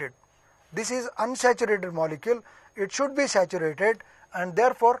unsaturated. This is unsaturated molecule. It should be saturated, and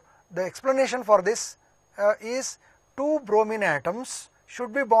therefore the explanation for this is 2 bromine atoms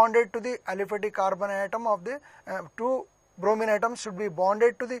should be bonded to the aliphatic carbon atom of the 2 bromine atoms should be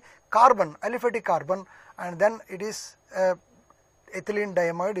bonded to the carbon, aliphatic carbon, and then it is ethylene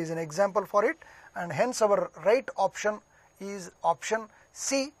diamide is an example for it, and hence our right option is option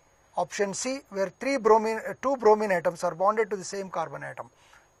C, where 2 bromine atoms are bonded to the same carbon atom.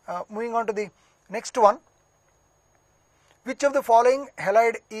 Moving on to the next one, which of the following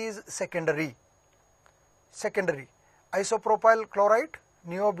halide is secondary? Isopropyl chloride,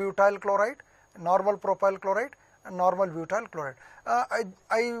 neobutyl chloride, normal propyl chloride, and normal butyl chloride.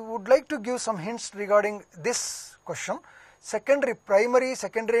 I would like to give some hints regarding this question. Primary,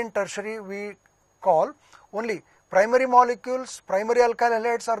 secondary and tertiary we call only primary molecules. Primary alkyl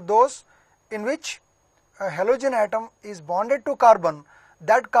halides are those in which a halogen atom is bonded to carbon.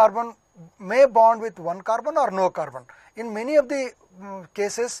 That carbon may bond with one carbon or no carbon. In many of the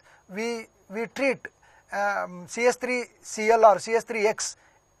cases we treat CH3Cl or CH3X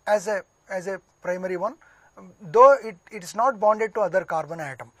as a primary one, though it is not bonded to other carbon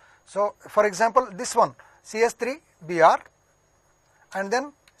atom. So for example, this one CH3Br and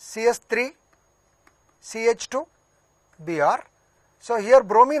then CH3CH2Br. So here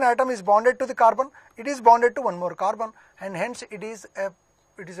bromine atom is bonded to the carbon, it is bonded to one more carbon, and hence it is a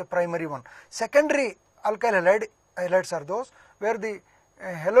primary one. Secondary alkyl halides are those where the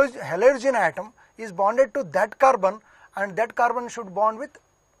halogen atom is bonded to that carbon, and that carbon should bond with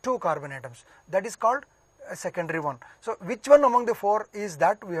 2 carbon atoms. That is called a secondary one. So which one among the 4 is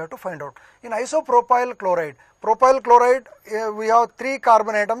that, we have to find out. In isopropyl chloride, we have 3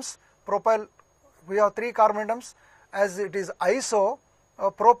 carbon atoms. We have 3 carbon atoms. As it is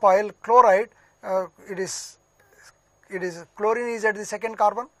isopropyl chloride, it is chlorine is at the second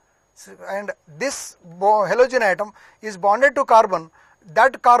carbon, and this halogen atom is bonded to carbon.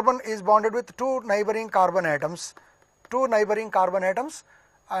 That carbon is bonded with 2 neighboring carbon atoms,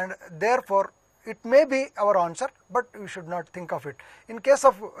 and therefore it may be our answer, but we should not think of it. In case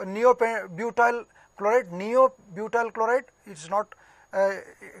of neobutyl chloride, it is not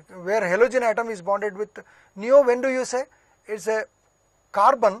where halogen atom is bonded with neo. When do you say? It's a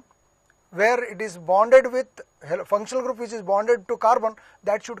carbon where it is bonded with functional group which is bonded to carbon,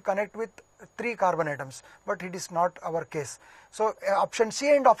 that should connect with 3 carbon atoms, but it is not our case. So option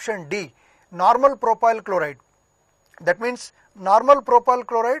C and option D, normal propyl chloride. That means normal propyl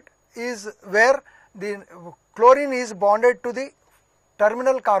chloride is where the chlorine is bonded to the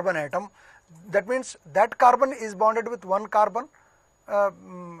terminal carbon atom. That means that carbon is bonded with one carbon,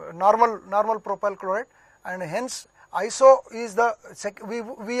 normal propyl chloride, and hence iso is the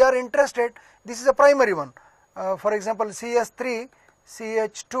we are interested. This is a primary one. For example, CS3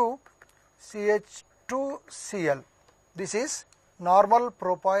 CH2 CH2Cl. This is normal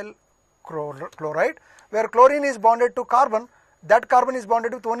propyl chloride, where chlorine is bonded to carbon. That carbon is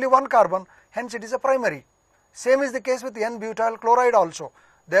bonded with only one carbon, hence it is a primary. Same is the case with N-butyl chloride also.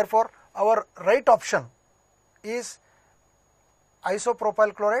 Therefore, our right option is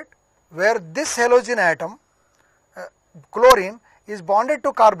isopropyl chloride, where this halogen atom, chlorine, is bonded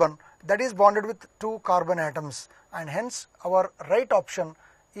to carbon, that is bonded with two carbon atoms, and hence our right option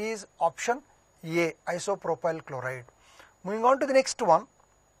is option A, isopropyl chloride. Moving on to the next one.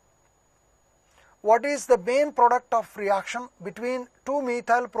 What is the main product of reaction between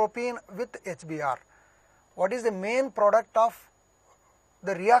 2-methylpropene with HBr? What is the main product of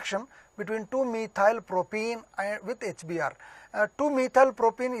the reaction between 2-methylpropene with HBr?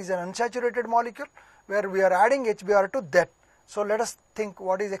 2-methylpropene is an unsaturated molecule where we are adding HBr to that. So let us think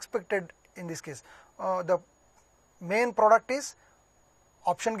what is expected in this case. The main product is,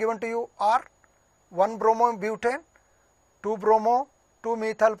 option given to you are 1-bromobutane,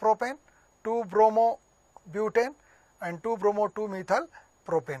 2-bromo-2-methylpropane, 2-bromobutane, and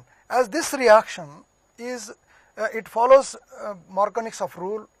 2-bromo-2-methylpropane. As this reaction is, it follows Markovniks of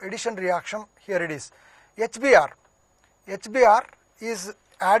rule, addition reaction. Here it is. HBr is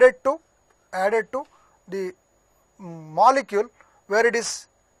added to the molecule where it is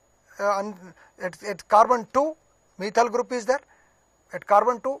at carbon 2 methyl group is there, at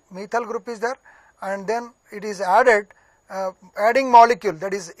carbon 2 methyl group is there, and then it is added, adding molecule,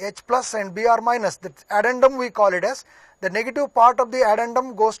 that is H plus and Br minus, that addendum we call it as. The negative part of the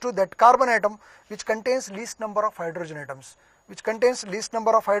addendum goes to that carbon atom which contains least number of hydrogen atoms,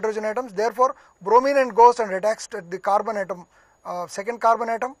 Therefore, bromine and goes and attacks to the carbon atom, second carbon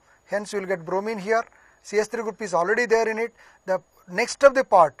atom, hence you will get bromine here. CS3 group is already there in it. The next of the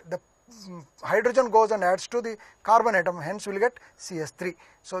part, the hydrogen goes and adds to the carbon atom, hence we will get CS3.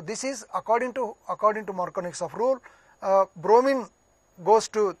 So this is according to Markovniks of rule. Bromine goes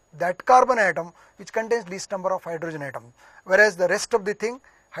to that carbon atom which contains least number of hydrogen atom, whereas the rest of the thing,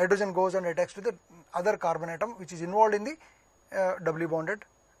 hydrogen goes and attacks to the other carbon atom which is involved in the doubly bonded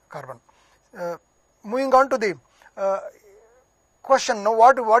carbon. Moving on to the question, now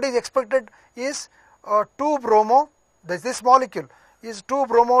what is expected is 2-bromo, this molecule is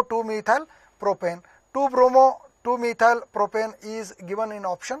 2-bromo-2-methylpropane. 2-bromo-2-methylpropane is given in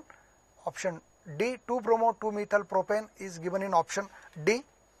option D. 2-bromo-2-methylpropane is given in option D.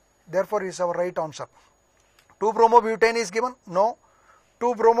 Therefore, is our right answer. 2-bromobutane is given? No.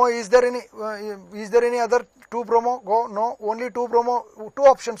 2-bromo, is there any other 2-bromo? Go, no. Only 2-bromo. Two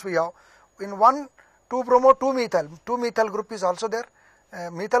options we have. In one 2-bromo-2-methyl, 2-methyl group is also there.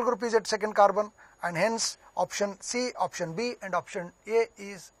 Methyl group is at second carbon, and hence option C, option B, and option A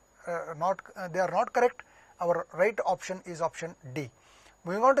is they are not correct. Our right option is option D.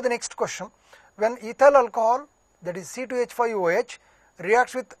 Moving on to the next question. When ethyl alcohol, that is C2H5OH,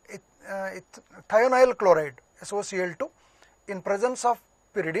 reacts with thionyl chloride, SOCl2, in presence of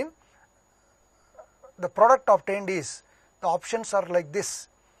pyridine, the product obtained is, the options are like this.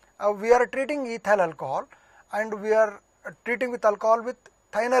 We are treating ethyl alcohol and we are treating with alcohol with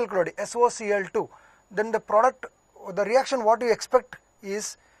thionyl chloride, SOCl2. Then the product, the reaction what you expect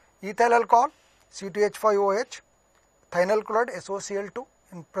is ethyl alcohol, C2H5OH, thionyl chloride, SOCl2,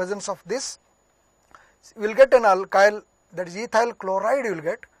 in presence of this, we will get an alkyl, that is ethyl chloride, you will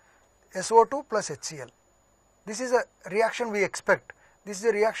get SO2 plus HCl. This is a reaction we expect.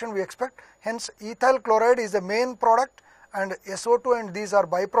 Hence, ethyl chloride is the main product and SO2 and these are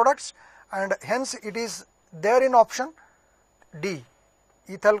byproducts, and hence it is there in option D.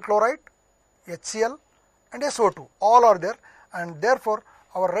 Ethyl chloride, HCl and SO2, all are there, and therefore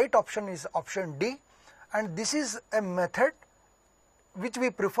our right option is option D. And this is a method which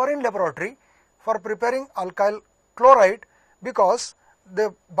we prefer in laboratory for preparing alkyl chloride, because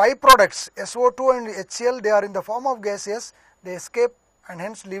the byproducts SO2 and HCl, they are in the form of gaseous, they escape, and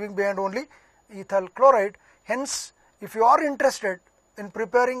hence leaving behind only ethyl chloride. Hence, if you are interested in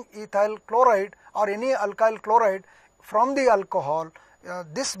preparing ethyl chloride or any alkyl chloride from the alcohol,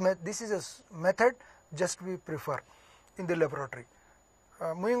 this is a method just we prefer in the laboratory.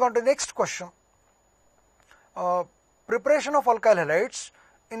 Moving on to the next question. Preparation of alkyl halides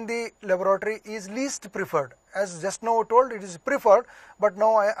in the laboratory is least preferred. as just now told, it is preferred, but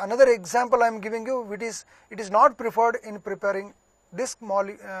now another example I am giving you, it is not preferred in preparing this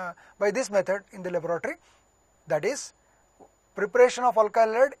by this method in the laboratory. That is, preparation of alkyl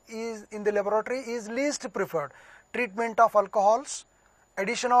halide is in the laboratory is least preferred. Treatment of alcohols,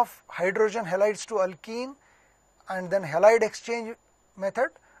 addition of hydrogen halides to alkene, and then halide exchange method,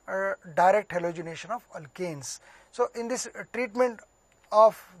 direct halogenation of alkanes. So in this treatment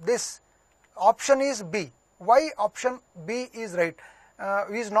of this, option is B. Why option B is right?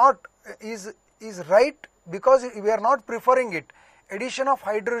 Is right because we are not preferring it. Addition of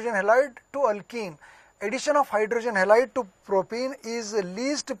hydrogen halide to alkene, addition of hydrogen halide to propene is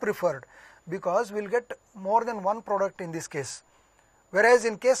least preferred because we will get more than one product in this case. Whereas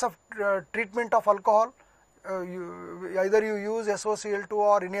in case of treatment of alcohol, either you use SOCl2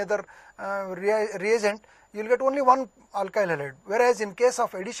 or any other reagent, you will get only one alkyl halide. Whereas in case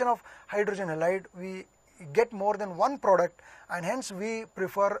of addition of hydrogen halide, we get more than one product, and hence we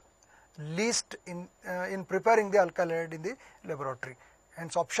prefer least in preparing the alkyl halide in the laboratory.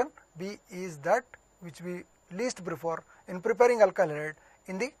 Hence option B is that which we least prefer in preparing alkyl halide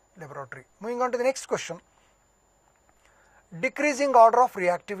in the laboratory. Moving on to the next question. Decreasing order of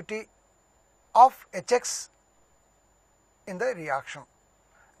reactivity of HX in the reaction.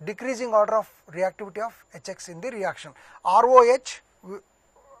 Decreasing order of reactivity of HX in the reaction. ROH,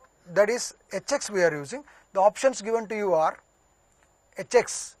 that is HX we are using. The options given to you are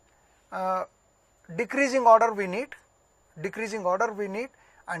HX, decreasing order we need,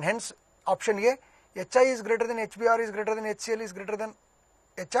 and hence option A, HI is greater than HBr is greater than HCl is greater than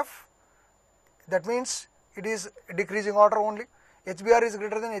HF. That means it is decreasing order only. HBr is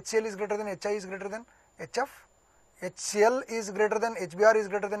greater than HCl is greater than HI is greater than HF. HCl is greater than HBr is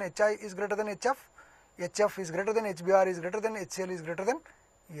greater than HI is greater than HF. HF is greater than HBr is greater than HCl is greater than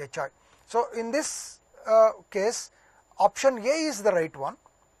HI. So in this case, option A is the right one.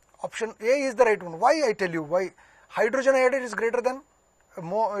 Option A is the right one. Why? I tell you why. Hydrogen iodide is greater than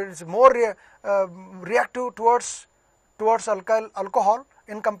more reactive towards alcohol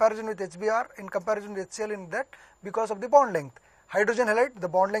in comparison with HBr, in comparison with HCl in that, because of the bond length. Hydrogen halide, the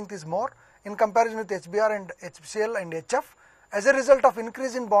bond length is more in comparison with HBr and HCl and HF. As a result of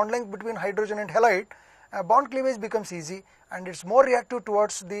increase in bond length between hydrogen and halide, bond cleavage becomes easy and it is more reactive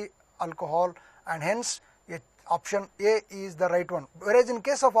towards the alcohol, and hence option A is the right one. Whereas in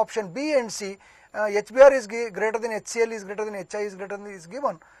case of option B and C, HBr is greater than HCl is greater than HI is greater than is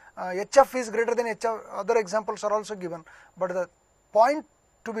given. HF is greater than HF, other examples are also given. But the point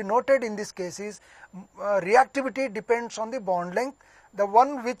to be noted in this case is reactivity depends on the bond length. The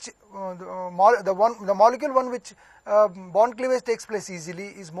one which the molecule one which bond cleavage takes place easily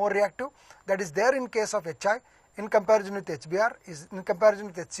is more reactive. That is there in case of HI in comparison with HBr, is in comparison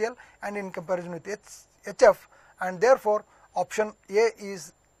with HCl and in comparison with HF, and therefore option A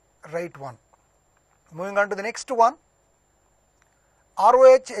is right one. Moving on to the next one,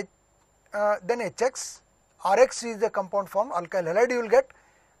 ROH then HX, RX is the compound form alkyl halide. You will get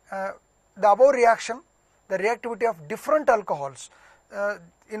the above reaction, the reactivity of different alcohols.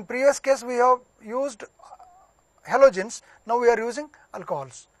 In previous case we have used halogens, now we are using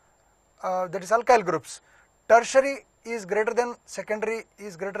alcohols, that is alkyl groups. Tertiary is greater than secondary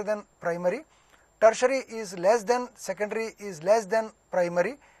is greater than primary. Tertiary is less than secondary is less than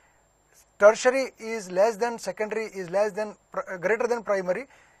primary. Tertiary is less than secondary is less than greater than primary.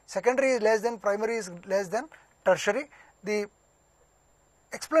 Secondary is less than primary is less than tertiary. The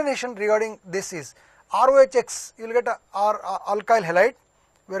explanation regarding this is ROHX, you will get alkyl halide.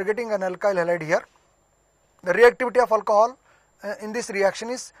 We are getting an alkyl halide here. The reactivity of alcohol in this reaction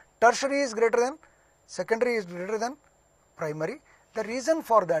is tertiary is greater than secondary is greater than primary. The reason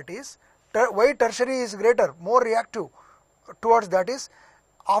for that is why tertiary is greater, more reactive towards that is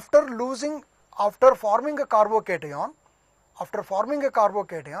after forming a carbocation,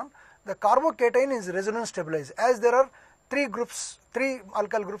 the carbocation is resonance stabilized, as there are three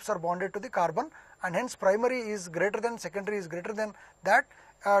alkyl groups are bonded to the carbon, and hence primary is greater than, secondary is greater than that.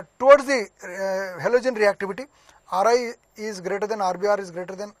 Towards the halogen reactivity, Ri is greater than, Rbr is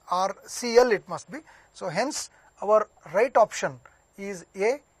greater than RCl it must be. So hence our right option is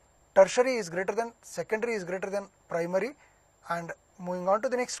A, tertiary is greater than, secondary is greater than primary. And moving on to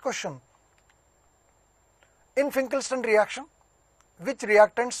the next question. In Finkelstein reaction, which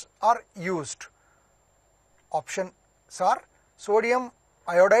reactants are used? Options are sodium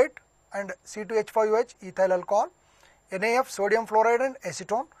iodide and C2H5OH ethyl alcohol, NaF sodium fluoride and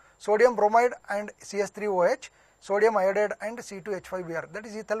acetone, sodium bromide and CS3OH, sodium iodide and C2H5Br, that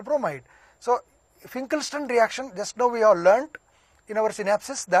is ethyl bromide. So Finkelstein reaction, just now we have learnt in our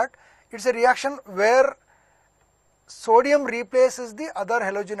synapses that it is a reaction where sodium replaces the other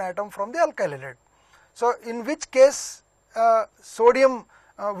halogen atom from the alkyl halide. So in which case sodium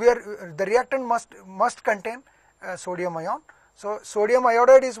the reactant must contain sodium ion. So sodium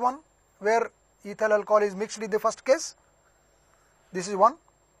iodide is one where ethyl alcohol is mixed in the first case. This is one.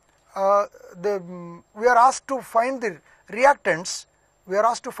 We are asked to find the reactants. We are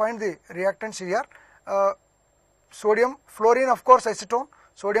asked to find the reactants here. Sodium, fluorine, of course, acetone,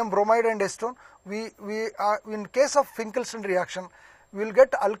 sodium bromide and acetone. We in case of Finkelstein reaction, we will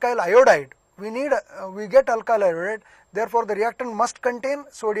get alkyl iodide. We get alkyl iodide. Therefore, the reactant must contain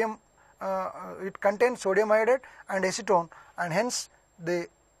sodium. It contains sodium iodide and acetone, and hence the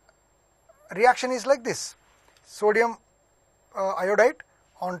reaction is like this: sodium iodide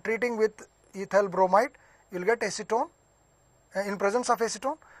on treating with ethyl bromide, you will get acetone. In presence of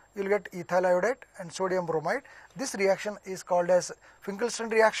acetone, you will get ethyl iodide and sodium bromide. This reaction is called as Finkelstein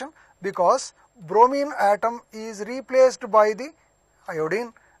reaction because bromine atom is replaced by the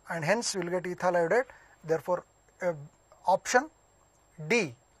iodine, and hence you will get ethyl iodide. Therefore, option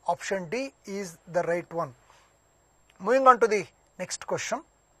D is the right one. Moving on to the next question.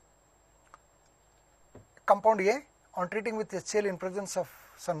 Compound A, on treating with HCl in presence of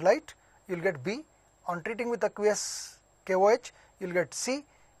sunlight, you will get B. On treating with aqueous KOH, you will get C.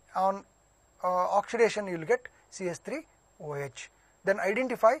 On oxidation, you will get CS3OH. Then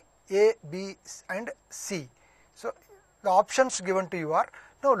identify A, B and C. So the options given to you are,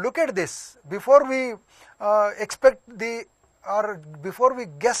 now look at this. Before we before we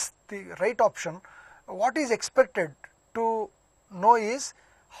guess the right option, what is expected to know is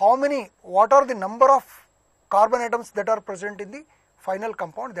what are the number of carbon atoms that are present in the final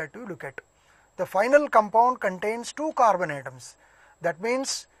compound that we look at. The final compound contains 2 carbon atoms. That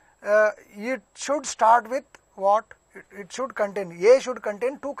means it should start with what? It should contain, A should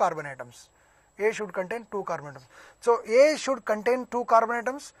contain 2 carbon atoms. A should contain 2 carbon atoms. So A should contain 2 carbon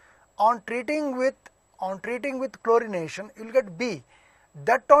atoms. On treating with chlorination, you will get B.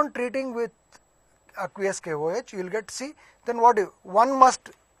 That on treating with aqueous KOH, you will get C. Then what? 2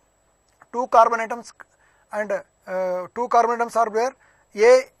 carbon atoms, and 2 carbon atoms are where?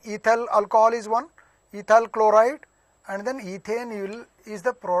 A, ethyl alcohol is one, ethyl chloride, and then ethane is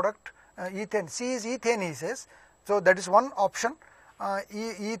the product. Ethane, C is ethane, he says. So that is one option.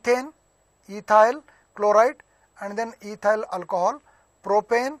 Ethane, ethyl chloride, and then ethyl alcohol,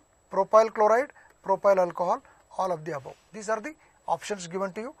 propane, propyl chloride, propyl alcohol, all of the above. These are the options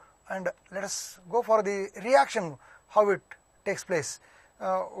given to you, and let us go for the reaction, how it takes place.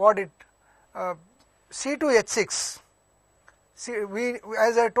 C2H6. See,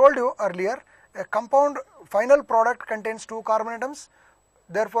 as I told you earlier, a compound final product contains 2 carbon atoms.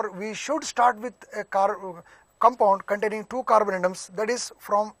 Therefore, we should start with a compound containing 2 carbon atoms, that is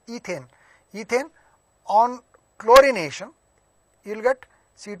from ethane. Ethane, on chlorination, you will get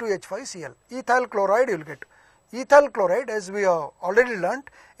C2H5Cl. Ethyl chloride, you will get. Ethyl chloride, as we have already learnt,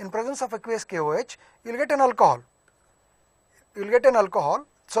 in presence of aqueous KOH, you will get an alcohol. You will get an alcohol.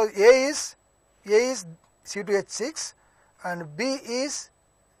 So A is C2H6 and B is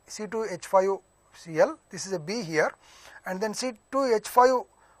C2H5Cl. This is a B here, and then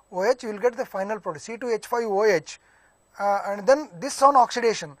C2H5OH, you will get the final product C2H5OH, and then this on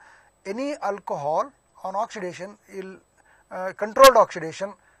oxidation. Any alcohol on oxidation, controlled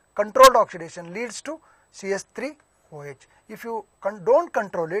oxidation leads to CS3OH. If you don't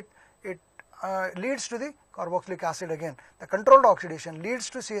control it, it leads to the carboxylic acid again. The controlled oxidation leads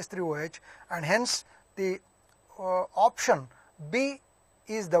to CS3OH, and hence the option B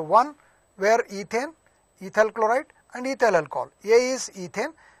is the one where ethane, ethyl chloride and ethyl alcohol. A is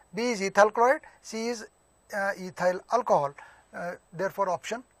ethane, B is ethyl chloride, C is ethyl alcohol. Therefore,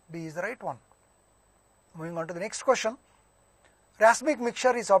 option B is the right one. Moving on to the next question. Racemic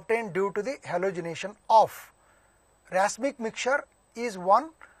mixture is obtained due to the halogenation of. Racemic mixture is one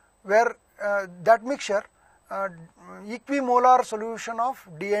where that mixture equimolar solution of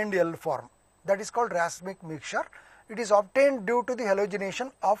D and L form. That is called racemic mixture. It is obtained due to the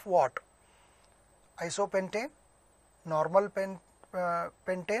halogenation of what? Isopentane, normal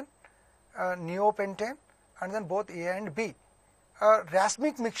pentane, neopentane, and then both A and B.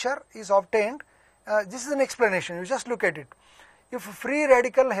 Racemic mixture is obtained. This is an explanation. You just look at it. If free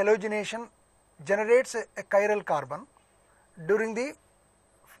radical halogenation generates a chiral carbon during the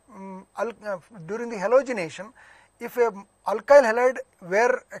halogenation, if a alkyl halide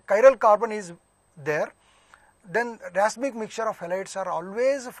where a chiral carbon is there, then racemic mixture of halides are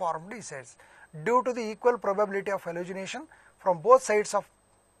always formed, he says, due to the equal probability of halogenation from both sides of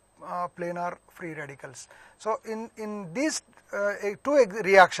planar free radicals. So in these two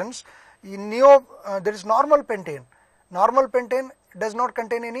reactions, there is normal pentane. Normal pentane does not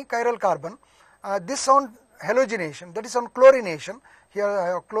contain any chiral carbon. This on halogenation, that is on chlorination. Here I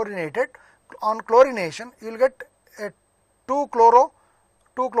have chlorinated. On chlorination, you will get a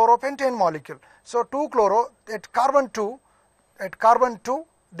 2-chloropentane molecule. So 2-chloro at carbon 2,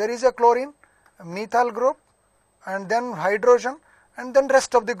 there is a chlorine, a methyl group, and then hydrogen, and then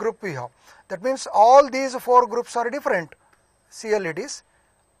rest of the group we have. That means all these 4 groups are different. Cl it is.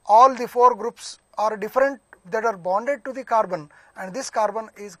 All the 4 groups are different that are bonded to the carbon, and this carbon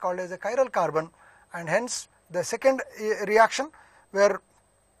is called as a chiral carbon, and hence the second reaction, where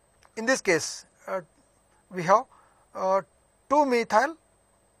in this case we have 2-methyl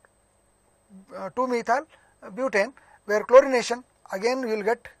butane, where chlorination again we will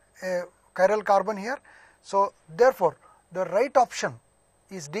get a chiral carbon here. So therefore the right option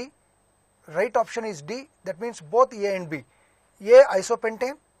is D. Right option is D. That means both A and B. A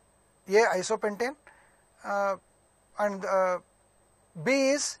isopentane, and B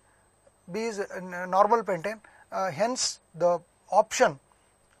is normal pentane. Hence the option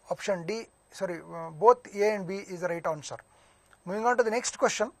D, both A and B is the right answer. Moving on to the next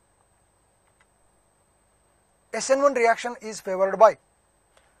question. SN1 reaction is favored by.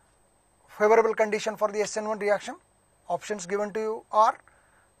 Favorable condition for the SN1 reaction, options given to you are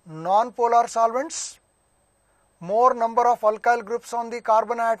non-polar solvents, more number of alkyl groups on the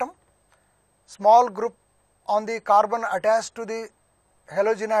carbon atom, small group on the carbon attached to the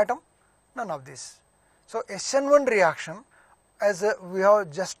halogen atom, none of this. So SN1 reaction, as we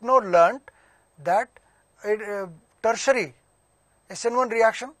have just now learnt that tertiary SN1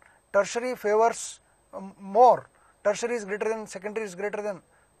 reaction, tertiary favors more. Tertiary is greater than, secondary is greater than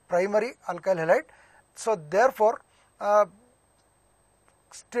primary alkyl halide. So therefore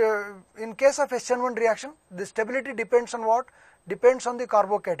in case of SN1 reaction, the stability depends on what? Depends on the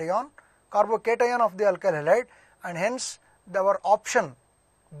carbocation of the alkyl halide, and hence our option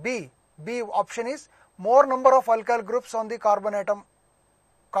B option is more number of alkyl groups on the carbon atom.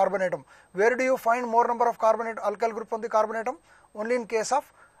 Where do you find more number of alkyl group on the carbon atom? Only in case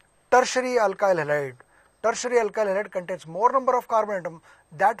of tertiary alkyl halide. Tertiary alkyl halide contains more number of carbon atom,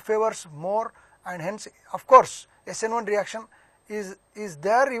 that favors more, and hence of course SN1 reaction is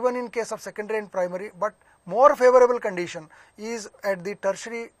there even in case of secondary and primary, but more favorable condition is at the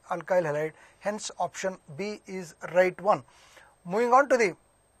tertiary alkyl halide, hence option B is right one. Moving on to the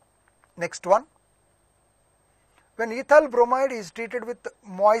next one. When ethyl bromide is treated with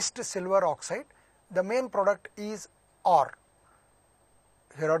moist silver oxide, the main product is R.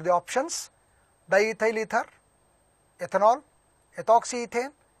 Here are the options: diethyl ether, ethanol,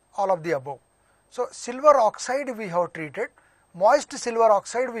 ethoxyethane, all of the above. So silver oxide we have treated, moist silver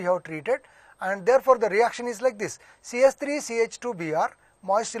oxide we have treated, and therefore the reaction is like this: CS3CH2Br,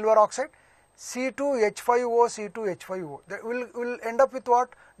 moist silver oxide, C2H5O, C2H5O. That will end up with what?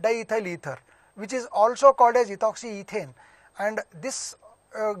 Diethyl ether, which is also called as ethoxyethane, and this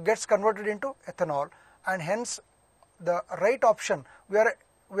gets converted into ethanol, and hence the right option, we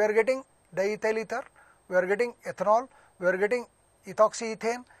are getting diethyl ether, we are getting ethanol, we are getting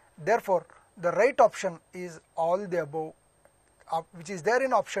ethoxyethane. Therefore the right option is all the above, which is there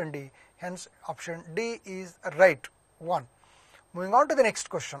in option D. Hence option D is right one. Moving on to the next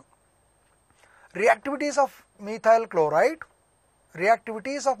question. Reactivities of methyl chloride,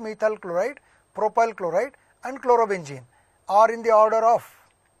 propyl chloride and chlorobenzene are in the order of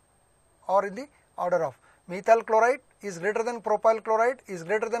methyl chloride is greater than propyl chloride is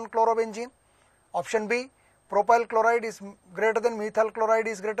greater than chlorobenzene. Option B, propyl chloride is greater than methyl chloride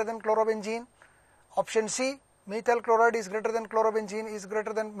is greater than chlorobenzene. Option C, methyl chloride is greater than chlorobenzene is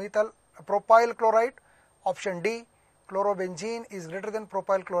greater than propyl chloride. Option D, chlorobenzene is greater than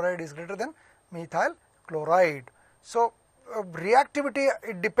propyl chloride is greater than methyl chloride. So reactivity,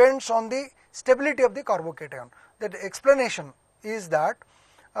 it depends on the stability of the carbocation. The explanation is that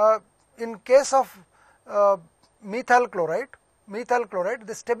in case of methyl chloride,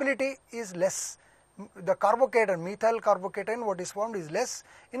 the stability is less. The carbocation, methyl carbocation, what is formed is less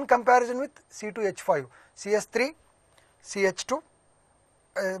in comparison with C2H5, CS3, CH2.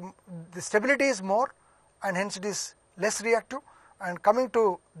 The stability is more, and hence it is less reactive. And coming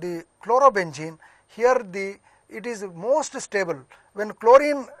to the chlorobenzene, here it is most stable. When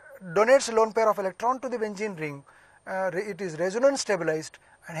chlorine donates a lone pair of electron to the benzene ring, it is resonance stabilized,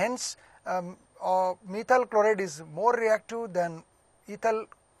 and hence methyl chloride is more reactive than ethyl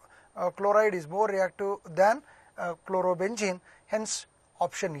chloride is more reactive than chlorobenzene. Hence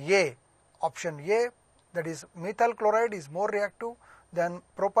option A, that is methyl chloride is more reactive than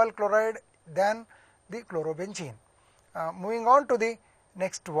propyl chloride than the chlorobenzene. Moving on to the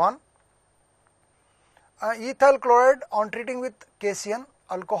next one. ethyl chloride on treating with KCN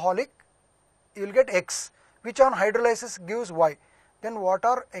alcoholic, you will get X, which on hydrolysis gives Y. Then what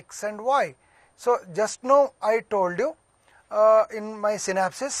are X and Y? So just now I told you in my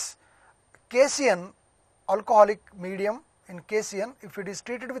synopsis, KCN alcoholic medium, in KCN, if it is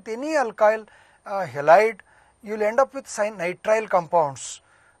treated with any alkyl halide, you will end up with nitrile compounds.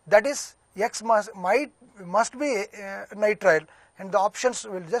 That is, X must be nitrile, and the options,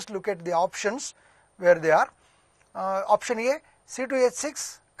 we will just look at the options where they are. Option A,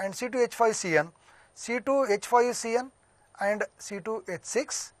 C2H6 and C2H5CN, C2H5CN and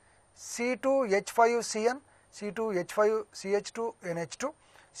C2H6, C2H5CN, C2H5CH2NH2,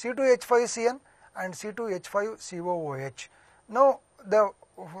 C2H5CN and C2H5COOH. Now,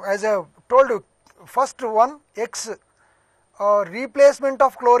 as I have told you, first one, X, replacement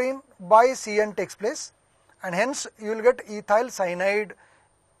of chlorine by CN takes place, and hence you will get ethyl cyanide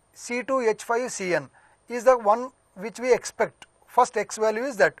C2H5CN is the one which we expect. First X value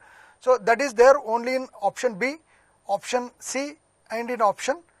is that. So that is there only in option B, option C and in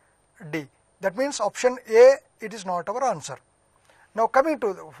option D. That means option A, it is not our answer. Now coming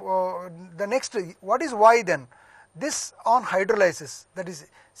to the next, what is Y then? This on hydrolysis, that is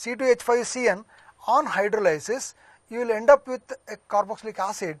C2H5CN on hydrolysis, you will end up with a carboxylic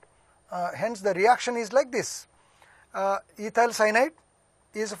acid. Hence the reaction is like this. Ethyl cyanide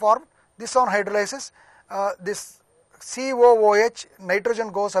is formed. This on hydrolysis, this COOH, nitrogen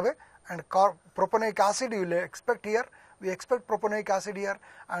goes away, and propanoic acid you will expect here. We expect propanoic acid here,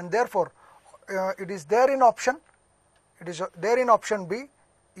 and therefore it is there in option. It is there in option B,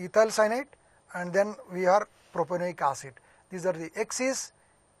 ethyl cyanide, and then we are propanoic acid. These are the X is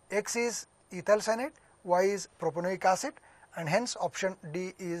ethyl cyanide, Y is propanoic acid, and hence option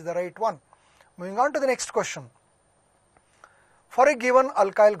D is the right one. Moving on to the next question. For a given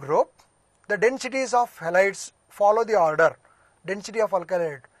alkyl group, the densities of halides follow the order. Density of alkyl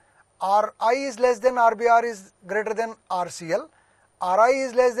halide. Ri is less than RBr is greater than RCl. Ri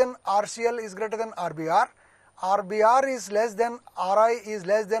is less than RCl is greater than RBr. RBr is less than Ri is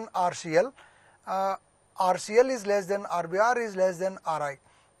less than RCl. RCl is less than RBr is less than Ri.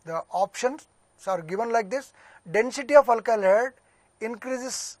 The options are given like this. Density of alkyl halide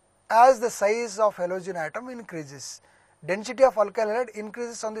increases as the size of halogen atom increases. Density of alkyl halide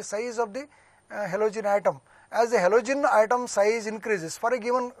increases on the size of the halogen atom. As the halogen atom size increases for a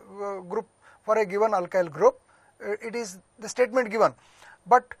given group, for a given alkyl group, it is the statement given.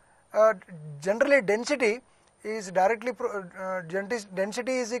 But generally density is directly,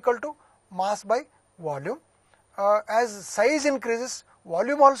 density is equal to mass by volume. As size increases,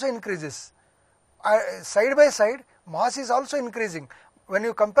 volume also increases. Side by side, mass is also increasing. When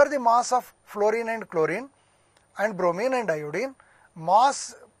you compare the mass of fluorine and chlorine and bromine and iodine,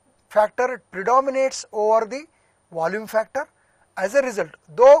 mass factor predominates over the volume factor. As a result,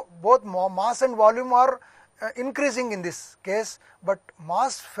 though both mass and volume are increasing in this case, but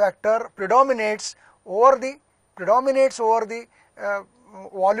mass factor predominates over the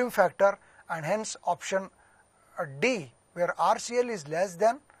volume factor, and hence option D, where RCl is less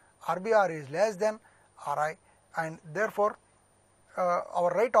than, RBr is less than Ri, and therefore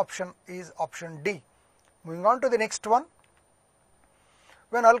our right option is option D. Moving on to the next one.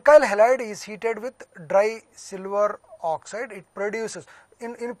 When alkyl halide is heated with dry silver oxide, it produces,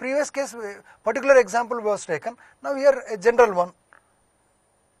 in previous case particular example was taken, now here a general one.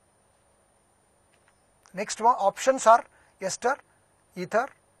 Next one, options are ester, ether,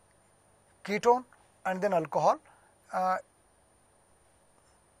 ketone, and then alcohol.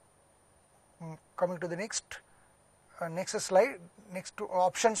 Coming to the next slide, next two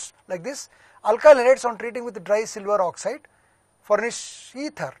options like this. Alkyl halides on treating with dry silver oxide furnish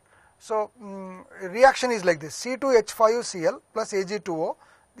ether. So reaction is like this: C2H5Cl plus Ag2O,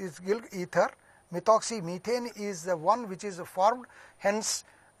 this gives ether. Methoxymethane is the one which is formed, hence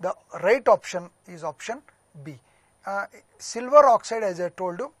the right option is option B. Silver oxide, as I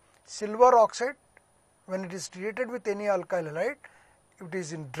told you, silver oxide, when it is treated with any alkyl halide, it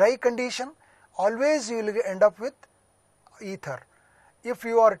is in dry condition, always you will end up with ether. If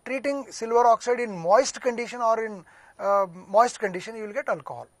you are treating silver oxide in moist condition or in moist condition, you will get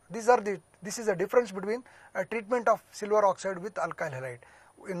alcohol. This is the difference between treatment of silver oxide with alkyl halide.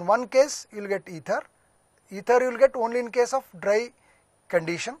 In one case you will get ether. Ether you will get only in case of dry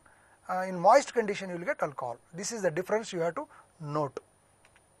condition. In moist condition you will get alcohol. This is the difference you have to note.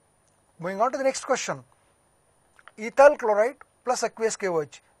 Moving on to the next question. Ethyl chloride plus aqueous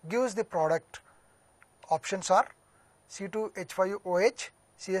KOH gives the product. Options are C2H5OH,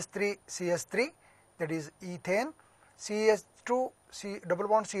 CS3, that is ethane, CH2, double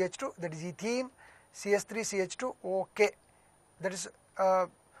bond CH2, that is ethene, CH3CH2 OK, that is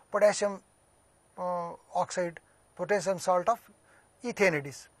potassium oxide, potassium salt of ethane it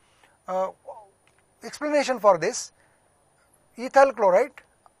is. Explanation for this: ethyl chloride,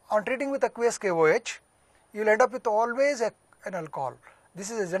 on treating with aqueous KOH, you will end up with always an alcohol. This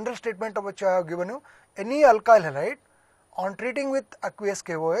is a general statement of which I have given you. Any alkyl halide, on treating with aqueous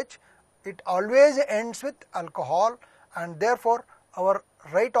KOH, it always ends with alcohol, and therefore our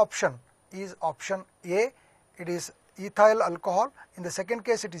right option is option A. It is ethyl alcohol. In the second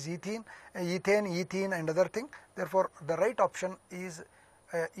case it is ethane, and other thing. Therefore the right option is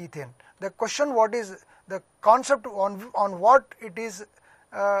ethane. The question, what is the concept, on what it is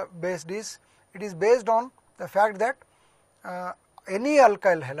based is, it is based on the fact that any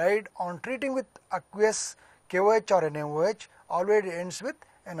alkyl halide on treating with aqueous KOH or NaOH always ends with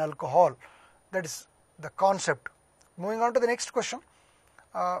an alcohol. That is the concept. Moving on to the next question.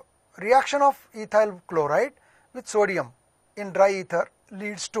 Reaction of ethyl chloride with sodium in dry ether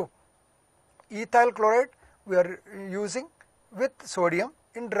leads to ethyl chloride we are using with sodium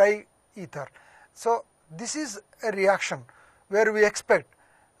in dry ether. So this is a reaction where we expect,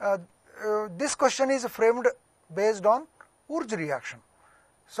 this question is framed based on Urge reaction.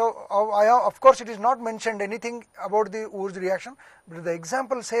 So of course it is not mentioned anything about the Urge reaction, but the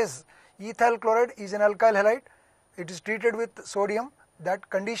example says ethyl chloride is an alkyl halide, it is treated with sodium, that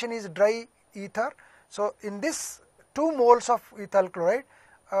condition is dry ether. So in this 2 moles of ethyl chloride,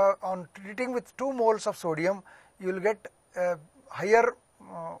 on treating with 2 moles of sodium, you will get higher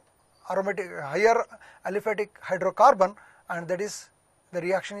aliphatic hydrocarbon, and that is, the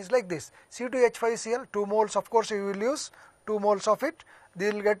reaction is like this: C2H5Cl, 2 moles, of course you will use 2 moles of it,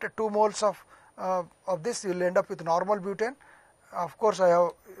 they will get 2 moles of this, you will end up with normal butane. Of course I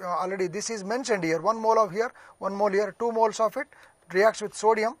have already, this is mentioned here, 1 mole of here, 1 mole here, 2 moles of it reacts with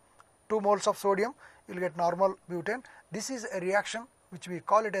sodium, 2 moles of sodium, you will get normal butane. This is a reaction which we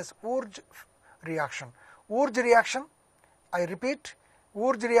call it as Urge reaction. Urge reaction, I repeat,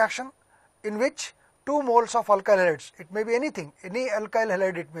 Urge reaction in which 2 moles of alkyl halides, it may be anything, any alkyl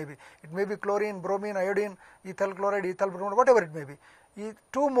halide it may be chlorine, bromine, iodine, ethyl chloride, ethyl bromide, whatever it may be,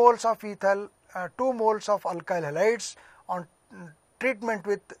 2 moles of ethyl, 2 moles of alkyl halides on treatment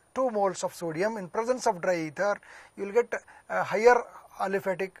with 2 moles of sodium in presence of dry ether, you will get a higher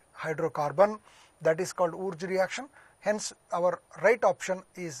aliphatic hydrocarbon, that is called Urge reaction. Hence our right option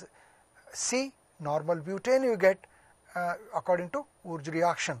is C, normal butane you get according to Urge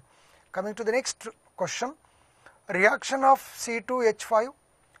reaction. Coming to the next question, reaction of C2H5,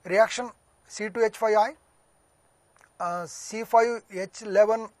 reaction C2H5I,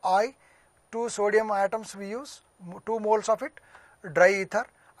 C5H11I, 2 sodium atoms we use, 2 moles of it, dry ether.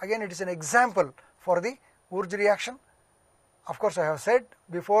 Again it is an example for the Urge reaction. Of course I have said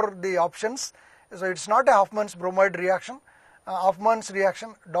before the options, so it is not a Hoffmann's bromide reaction, Hoffmann's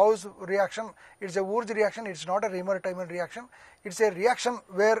reaction, Dow's reaction, it is a Urge reaction, it is not a Riemer-Tiemann reaction, it is a reaction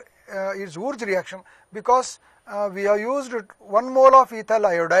where it is Urge reaction because we have used 1 mole of ethyl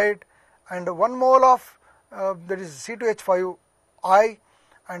iodide and 1 mole of that is C2H5I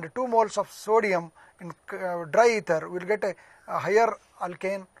and 2 moles of sodium in dry ether, we will get a higher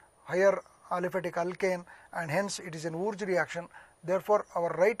alkane, higher aliphatic alkane, and hence it is an Urge reaction. Therefore our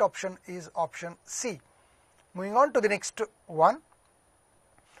right option is option C. Moving on to the next one,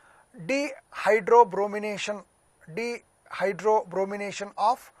 dehydrobromination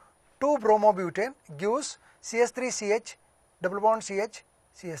of 2-bromobutane gives CH3CH double bond CH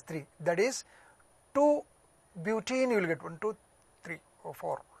CH3, that is 2 butene, you will get 1, 2, 3,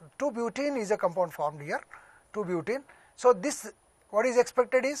 4. 2 butene is a compound formed here, 2 butene. So this, what is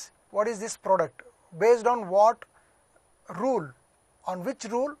expected is, what is this product, based on what rule, on which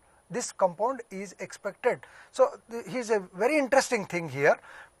rule this compound is expected. So here is a very interesting thing here,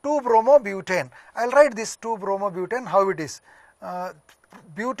 2-bromobutane. I will write this 2-bromobutane, how it is.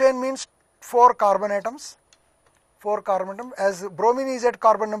 Butane means 4 carbon atoms, 4 carbon atoms, as bromine is at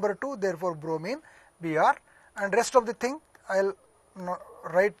carbon number 2, therefore bromine, Br, and rest of the thing I will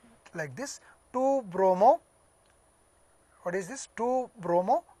write like this, 2-bromo, what is this,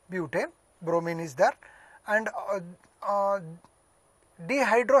 2-bromobutane, bromine is there, and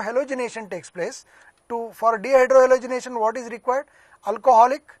dehydrohalogenation takes place. For dehydrohalogenation what is required?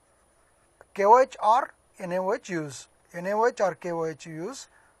 Alcoholic KOH or NaOH use, NaOH or KOH use.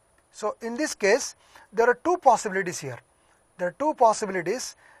 So in this case there are 2 possibilities here, there are 2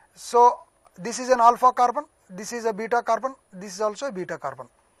 possibilities. So this is an alpha carbon, this is a beta carbon, this is also a beta carbon.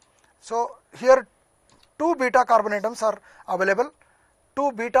 So here 2 beta carbon atoms are available,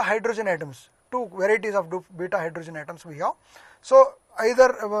 2 beta hydrogen atoms, 2 varieties of beta hydrogen atoms we have. So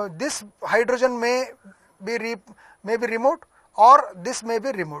either this hydrogen may be removed, or this may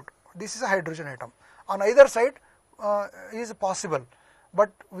be removed. This is a hydrogen atom. On either side is possible,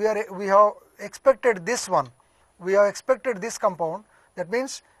 but we have expected this one. We have expected this compound. That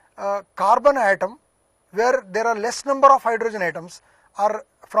means carbon atom where there are less number of hydrogen atoms, or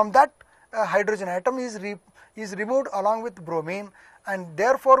from that hydrogen atom is removed along with bromine, and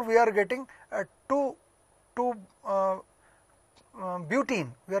therefore we are getting two butene.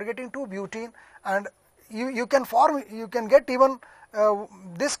 We are getting 2 butene, and you can get even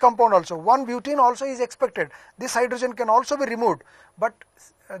this compound also. 1 butene also is expected. This hydrogen can also be removed, but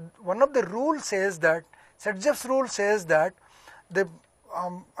one of the rules says that, Sedgwick's rule says that the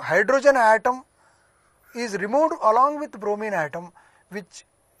hydrogen atom is removed along with bromine atom,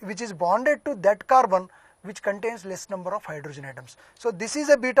 which is bonded to that carbon which contains less number of hydrogen atoms. So this is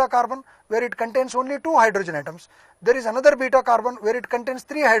a beta carbon where it contains only 2 hydrogen atoms. There is another beta carbon where it contains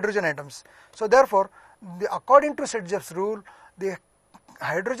 3 hydrogen atoms. So therefore, according to Sedgwick's rule, the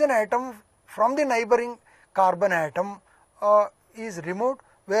hydrogen atom from the neighboring carbon atom is removed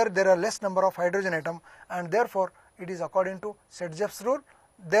where there are less number of hydrogen atom, and therefore it is according to Sedgwick's rule.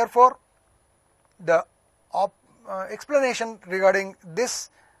 Therefore, the explanation regarding this,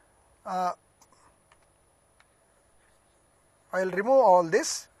 I will remove all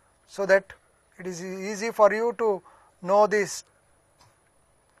this so that it is easy for you to know this.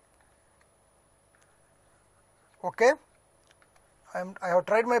 Okay, I have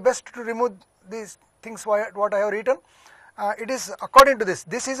tried my best to remove these things what I have written. It is according to this.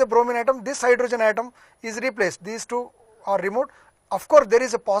 This is a bromine atom. This hydrogen atom is replaced. These 2 are removed. Of course, there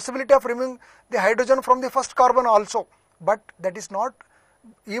is a possibility of removing the hydrogen from the first carbon also, but that is not.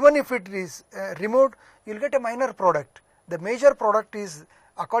 Even if it is removed, you will get a minor product. The major product is,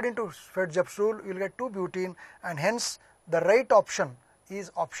 according to Sedgwick's rule, you will get 2 butene, and hence the right option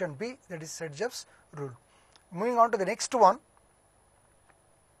is option B, that is Sedgwick's rule. Moving on to the next one,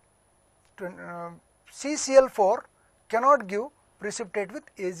 CCl4 cannot give precipitate with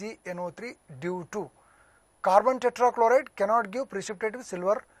AgNO3 due to carbon tetrachloride cannot give precipitate with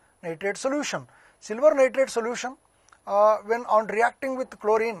silver nitrate solution. Silver nitrate solution, when on reacting with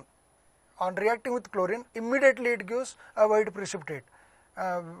chlorine, immediately it gives a white precipitate.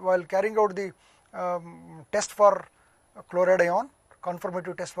 While carrying out the test for chloride ion,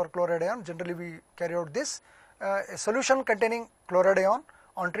 conformative test for chloride ion, generally we carry out this. A solution containing chloride ion,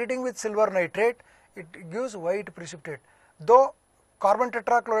 on treating with silver nitrate, it gives white precipitate. Though carbon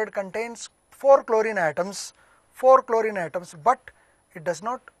tetrachloride contains 4 chlorine atoms, but it does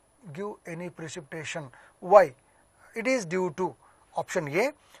not give any precipitation. Why? It is due to option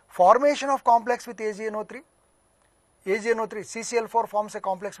A, formation of complex with AgNO3. CCl4 forms a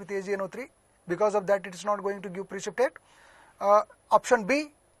complex with AgNO3. Because of that, it is not going to give precipitate. Option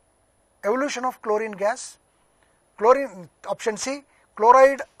B, evolution of chlorine gas. Option C,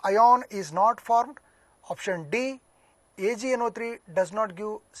 chloride ion is not formed. Option D, AgNO3 does not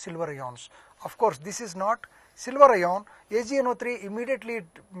give silver ions. Of course, this is not silver ion. AgNO3 immediately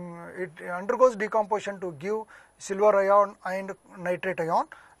it undergoes decomposition to give silver ion and nitrate ion.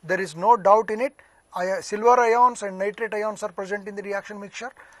 There is no doubt in it. Silver ions and nitrate ions are present in the reaction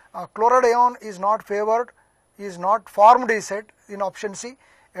mixture. Chloride ion is not favored, is not formed, is said in option C.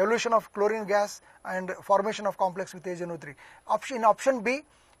 Evolution of chlorine gas and formation of complex with AgNO3. In option B,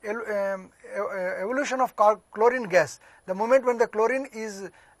 evolution of chlorine gas. The moment when the chlorine is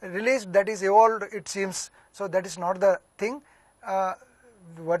released, that is evolved, it seems. So that is not the thing.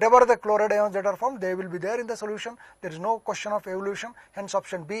 Whatever the chloride ions that are formed, they will be there in the solution. There is no question of evolution. Hence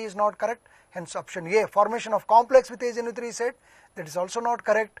option B is not correct. Hence option A, formation of complex with AgNO3 is said. That is also not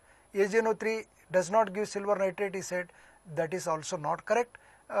correct. AgNO3 does not give silver nitrate is said. That is also not correct.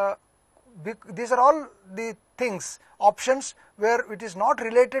 These are all the things, options where it is not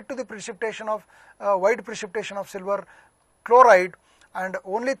related to the precipitation of white precipitation of silver chloride, and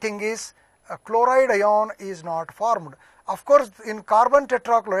only thing is chloride ion is not formed. Of course, in carbon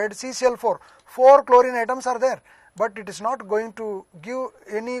tetrachloride CCl4, 4 chlorine atoms are there, but it is not going to give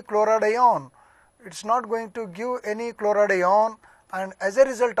any chloride ion. It is not going to give any chloride ion, and as a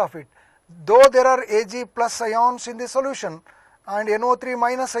result of it, though there are Ag plus ions in the solution and NO3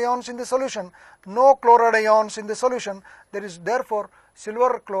 minus ions in the solution, no chloride ions in the solution. There is therefore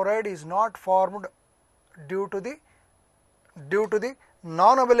silver chloride is not formed due to the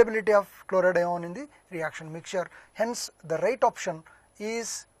non-availability of chloride ion in the reaction mixture. Hence the right option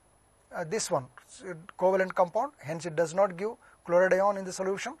is this one, covalent compound. Hence it does not give chloride ion in the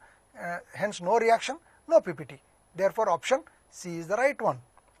solution. Hence no reaction, no PPT. Therefore option C is the right one.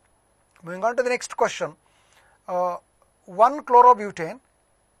 Moving on to the next question. 1 chlorobutane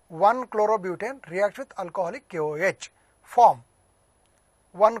reacts with alcoholic KOH, form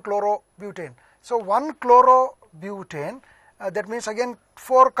 1 chlorobutane. So 1 chlorobutane, that means again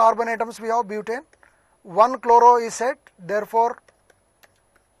 4 carbon atoms we have butane, 1 chloro is set, therefore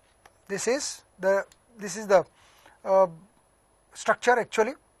this is the structure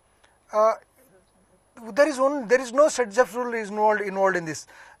actually. There is no Sturgeon's rule is involved in this.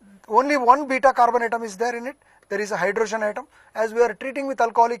 Only one beta carbon atom is there in it. There is a hydrogen atom. As we are treating with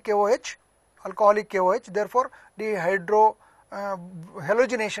alcoholic KOH, therefore the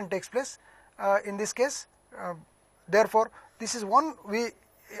halogenation takes place in this case. Therefore, this is one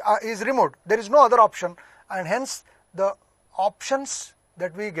is removed. There is no other option, and hence the options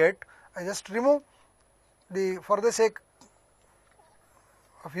that we get, I just remove for the sake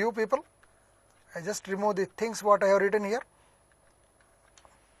of you people, I just remove the things what I have written here.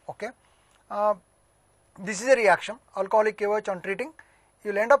 Okay, this is a reaction, alcoholic KOH on treating.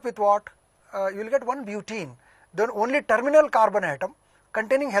 You will end up with what? You will get 1 butene. Then only terminal carbon atom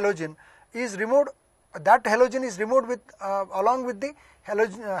containing halogen is removed. That halogen is removed with along with the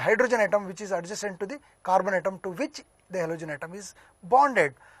hydrogen atom, which is adjacent to the carbon atom to which the halogen atom is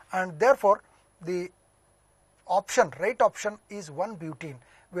bonded, and therefore the option, right option is 1 butene.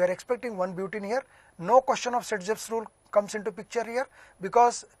 We are expecting 1 butene here. No question of Sturgeon's rule comes into picture here,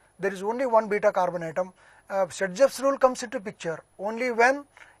 because there is only 1 beta carbon atom. Sturgeon's rule comes into picture only when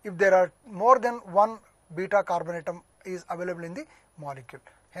if there are more than 1 beta carbon atom is available in the molecule.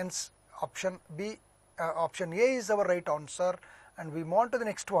 Hence option B, option A is our right answer, and we move on to the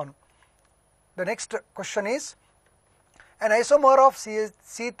next one. The next question is, an isomer of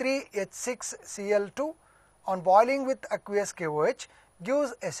C3H6Cl2 on boiling with aqueous KOH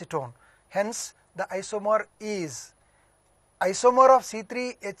gives acetone. Hence the isomer is isomer of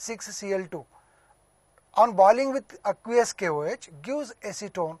C3H6Cl2 on boiling with aqueous KOH gives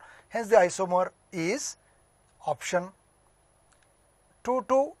acetone. Hence the isomer is option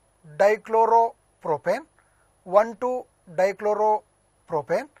 2,2-dichloropropane,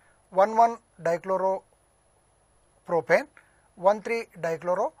 1,2-dichloropropane, 1,1-dichloropropane,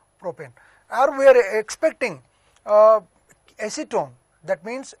 1,3-dichloropropane. Or we are expecting acetone. That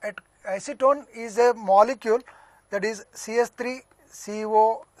means acetone is a molecule that is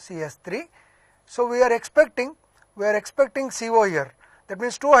CH3COCH3. So we are expecting CO here. That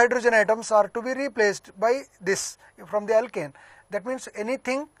means 2 hydrogen atoms are to be replaced by this from the alkane. That means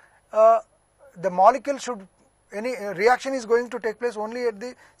anything, the molecule should, any reaction is going to take place only at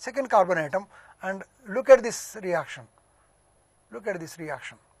the second carbon atom. And look at this reaction.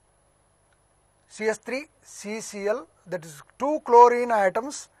 CH3CCl, that is 2 chlorine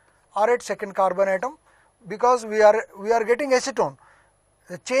atoms are at second carbon atom, because we are getting acetone.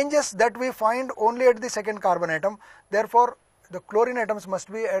 The changes that we find only at the second carbon atom, therefore the chlorine atoms must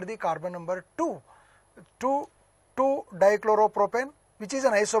be at the carbon number 2. 2,2-dichloropropane, which is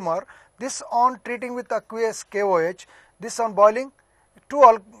an isomer. This on treating with aqueous KOH, this on boiling, 2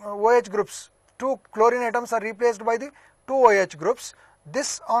 OH groups, 2 chlorine atoms are replaced by the 2 OH groups.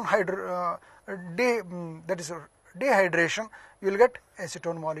 This on that is dehydration, you will get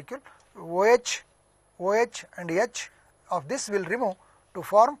acetone molecule. OH and H of this will remove to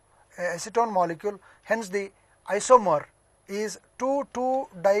form acetone molecule. Hence the isomer is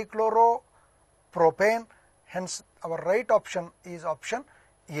 2,2-dichloropropane. Hence our right option is option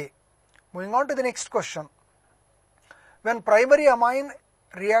A. Moving on to the next question. When primary amine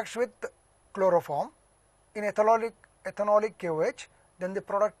reacts with chloroform in ethanolic KOH, then the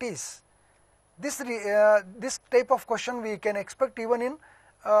product is. This type of question we can expect even in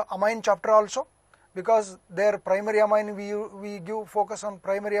amine chapter also, because their primary amine we give focus on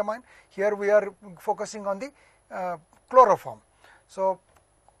primary amine. Here we are focusing on the chloroform. So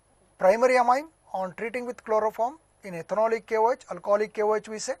primary amine on treating with chloroform in ethanolic KOH, alcoholic KOH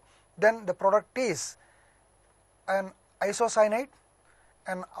we say, then the product is an isocyanide,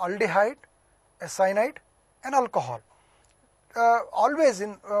 an aldehyde, a cyanide, and alcohol. Always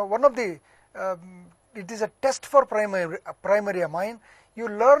in one of the it is a test for primary amine. You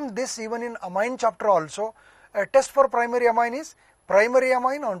learn this even in amine chapter also. A test for primary amine is primary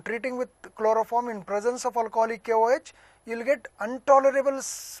amine on treating with chloroform in presence of alcoholic KOH, you will get intolerable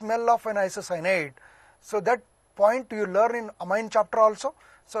smell of an isocyanide. So that point you learn in amine chapter also.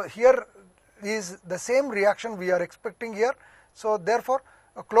 So here is the same reaction we are expecting here. So therefore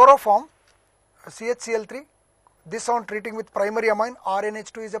chloroform CHCl3, this on treating with primary amine,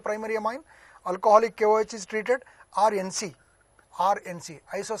 RNH2 is a primary amine, alcoholic KOH is treated, RNC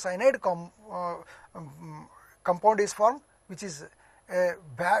isocyanide compound is formed, which is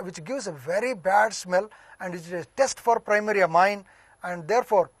which gives a very bad smell, and it is a test for primary amine, and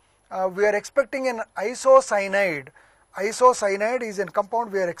therefore we are expecting an isocyanide. Isocyanide is a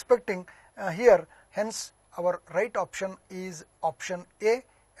compound we are expecting here, hence our right option is option A,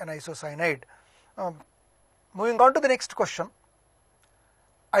 an isocyanide. Moving on to the next question.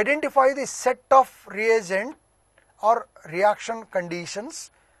 Identify the set of reagent or reaction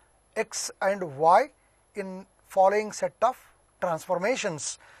conditions X and Y in following set of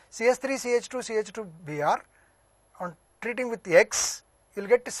transformations. CH3CH2 CH2Br, on treating with X you will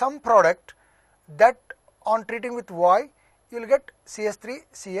get some product, that on treating with Y you will get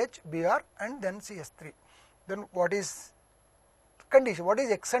CH3CHBr and then CH3. Then what is condition? What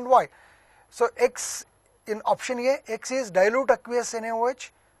is X and Y? So X in option A, X is dilute aqueous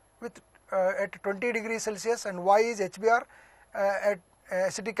NaOH with at 20 degrees Celsius, and Y is HBr at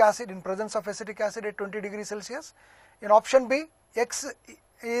acetic acid, in presence of acetic acid at 20 degrees Celsius. In option B, X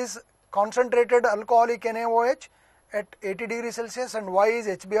is concentrated alcoholic NaOH at 80 degrees Celsius, and Y is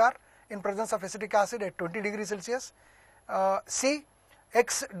HBr in presence of acetic acid at 20 degrees Celsius. C,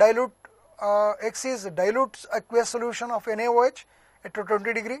 X is dilute aqueous solution of NaOH at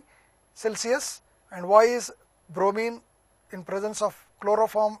 20 degree Celsius, and Y is bromine in presence of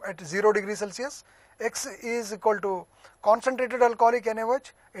chloroform at 0 degree Celsius. X is equal to concentrated alcoholic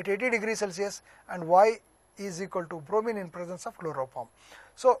NaOH at 80 degrees Celsius, and Y is equal to bromine in presence of chloroform.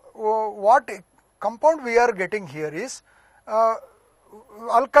 So what compound we are getting here is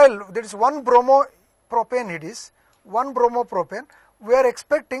alkyl, that is 1 bromopropane. It is 1 bromopropane. We are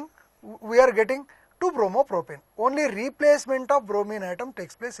expecting, we are getting 2 bromopropane. Only replacement of bromine atom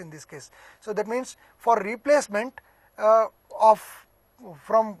takes place in this case. So that means for replacement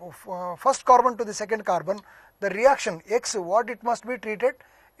from first carbon to the second carbon, the reaction X, what it must be treated?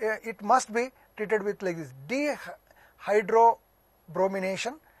 It must be treated with like this: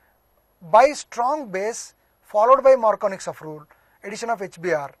 dehydrobromination by strong base followed by Markovniks rule, addition of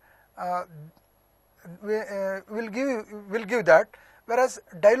HBr will give that, whereas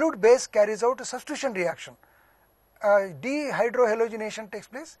dilute base carries out a substitution reaction. Dehydrohalogenation takes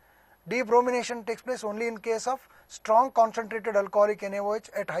place. Debromination takes place only in case of strong concentrated alcoholic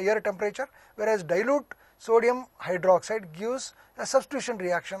NaOH at higher temperature, whereas dilute sodium hydroxide gives a substitution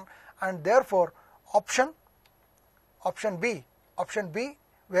reaction, and therefore option B,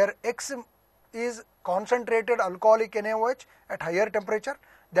 where X is concentrated alcoholic NaOH at higher temperature,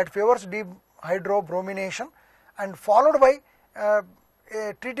 that favors dehydrobromination, and followed by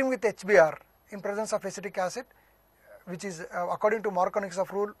treating with HBr in presence of acetic acid, which is according to Markovniks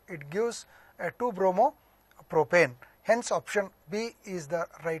rule, it gives 2 bromopropane. Hence option B is the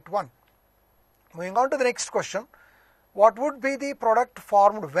right one. Moving on to the next question. What would be the product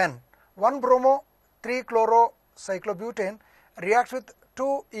formed when 1-bromo-3-chloro-cyclobutane reacts with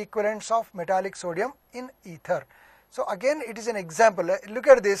 2 equivalents of metallic sodium in ether? So again it is an example. Look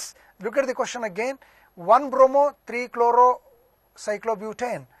at this. Look at the question again.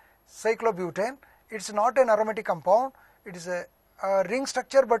 1-bromo-3-chloro-cyclobutane. Cyclobutane. It's not an aromatic compound. It is a ring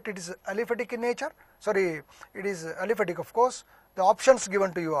structure, but it is aliphatic in nature. Sorry, it is aliphatic, of course. The options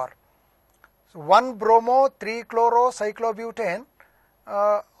given to you are: so 1-bromo-3-chloro-cyclobutane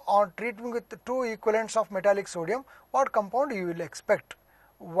on treatment with 2 equivalents of metallic sodium. What compound you will expect?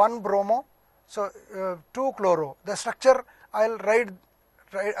 1-bromo, so 2-chloro. The structure I will write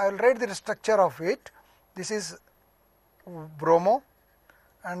the structure of it. This is bromo,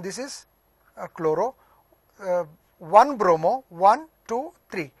 and this is chloro. 1-bromo, 1, 2,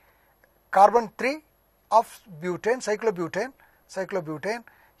 3. Carbon 3 of butane, cyclobutane.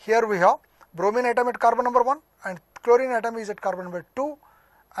 Here we have bromine atom at carbon number 1 and chlorine atom is at carbon number 2,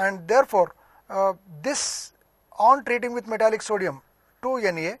 and therefore this on treating with metallic sodium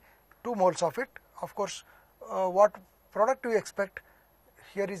 2 Na, 2 moles of it. Of course, what product do you expect?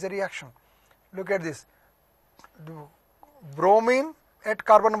 Here is a reaction. Look at this. Bromine at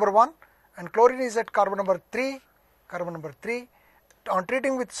carbon number 1 and chlorine is at carbon number 3. On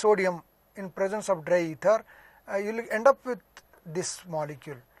treating with sodium in presence of dry ether, you will end up with this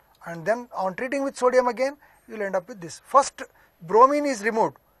molecule, and then on treating with sodium again you will end up with this. First bromine is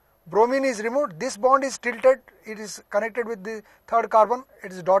removed. This bond is tilted. It is connected with the third carbon.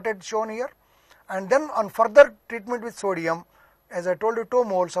 It is dotted, shown here. And then on further treatment with sodium, as I told you, 2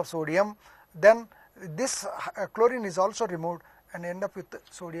 moles of sodium, then this chlorine is also removed and end up with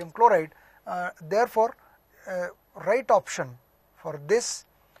sodium chloride. Therefore right option for this,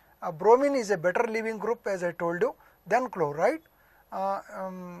 bromine is a better leaving group, as I told you, than chloride.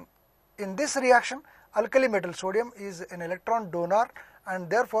 In this reaction, alkali metal sodium is an electron donor, and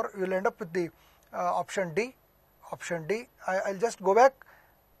therefore you will end up with the option D, option D. I'll just go back.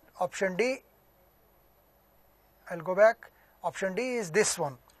 Option D. I'll go back. Option D is this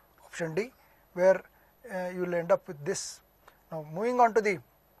one. Option D, where you will end up with this. Now moving on to the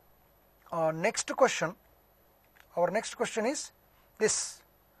next question. Our next question is this: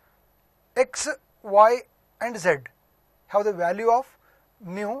 X, Y and Z have the value of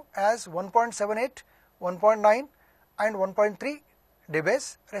mu as 1.78, 1.9 and 1.3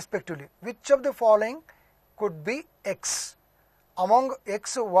 dBs respectively. Which of the following could be X? Among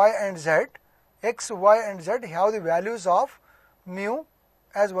X, Y and Z, X, Y and Z have the values of mu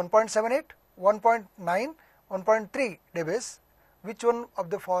as 1.78, 1.9, 1.3 dBs. Which one of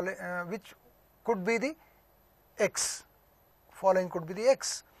the following, which could be the X? Following could be the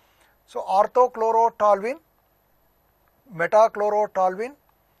X. So orthochlorotoluene, metachlorotoluene,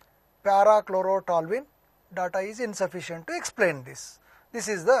 parachlorotoluene. Data is insufficient to explain this. This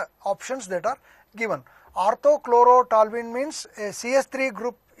is the options that are given. Orthochlorotoluene means a CH3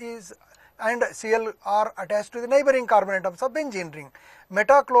 group is and Cl are attached to the neighboring carbon atoms of benzene ring.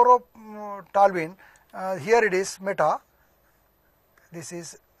 Metachlorotoluene, here it is meta, this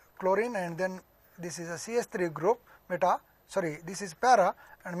is chlorine and then this is a CH3 group, this is para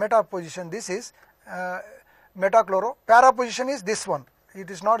and meta position, this is metachloro. Para position is this one, it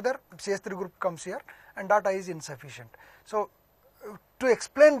is not there, CH3 group comes here and data is insufficient. So to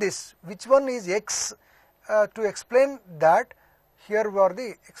explain this, which one is X, to explain that, here were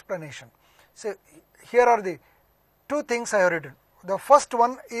the explanation. So here are the two things I have written. The first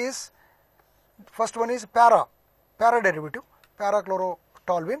one is para derivative,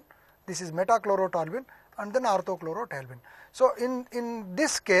 parachlorotoluene. This is metachlorotoluene and then orthochlorotoluene. So in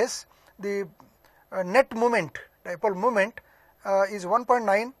this case, the net moment, dipole moment is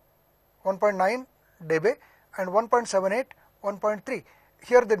 1.9 dB and 1.78, 1.3.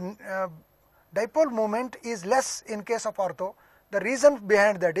 Here the dipole moment is less in case of ortho. The reason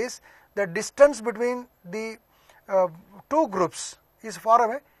behind that is the distance between the two groups is far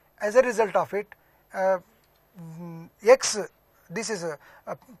away. As a result of it, X, this is a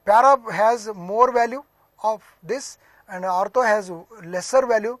para has more value of this and ortho has lesser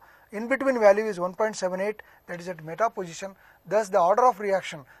value. In between value is 1.78, that is at meta position. Thus the order of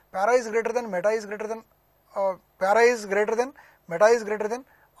reaction, para is greater than, meta is greater than, para is greater than, meta is greater than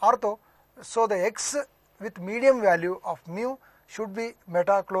ortho. So the X with medium value of mu should be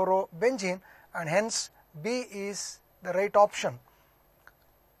metachlorobenzene and hence B is the right option.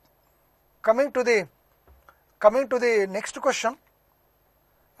 Coming to the next question,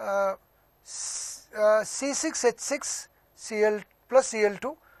 C6H6 Cl plus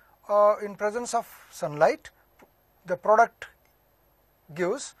Cl2 in presence of sunlight, the product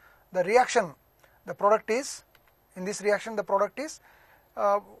gives the reaction. The product is, in this reaction the product is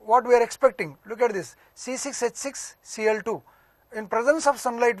what we are expecting. Look at this, C6H6 Cl2. In presence of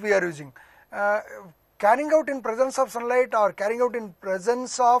sunlight we are using. Carrying out in presence of sunlight or carrying out in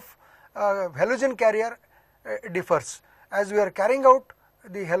presence of halogen carrier differs. As we are carrying out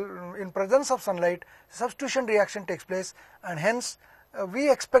in presence of sunlight, substitution reaction takes place and hence we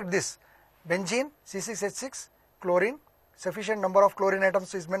expect this. Benzene, C6H6, chlorine, sufficient number of chlorine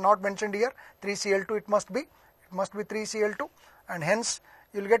atoms is not mentioned here, 3Cl2 it must be 3Cl2 and hence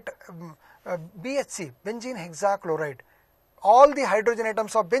you will get BHC, benzene hexachloride. All the hydrogen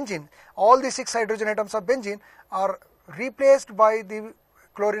atoms of benzene, all the 6 hydrogen atoms of benzene are replaced by the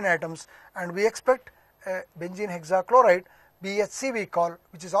chlorine atoms and we expect benzene hexachloride, BHC we call,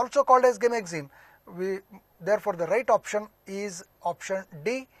 which is also called as gamexene. Therefore the right option is option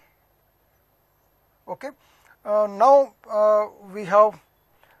D. Okay. Now we have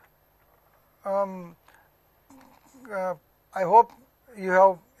I hope you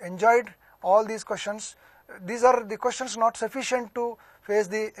have enjoyed all these questions. These are the questions not sufficient to face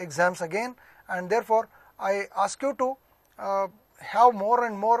the exams again and therefore I ask you to have more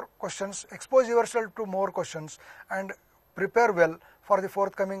and more questions, expose yourself to more questions and prepare well for the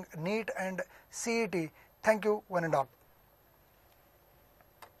forthcoming NEET and CET. Thank you one and all.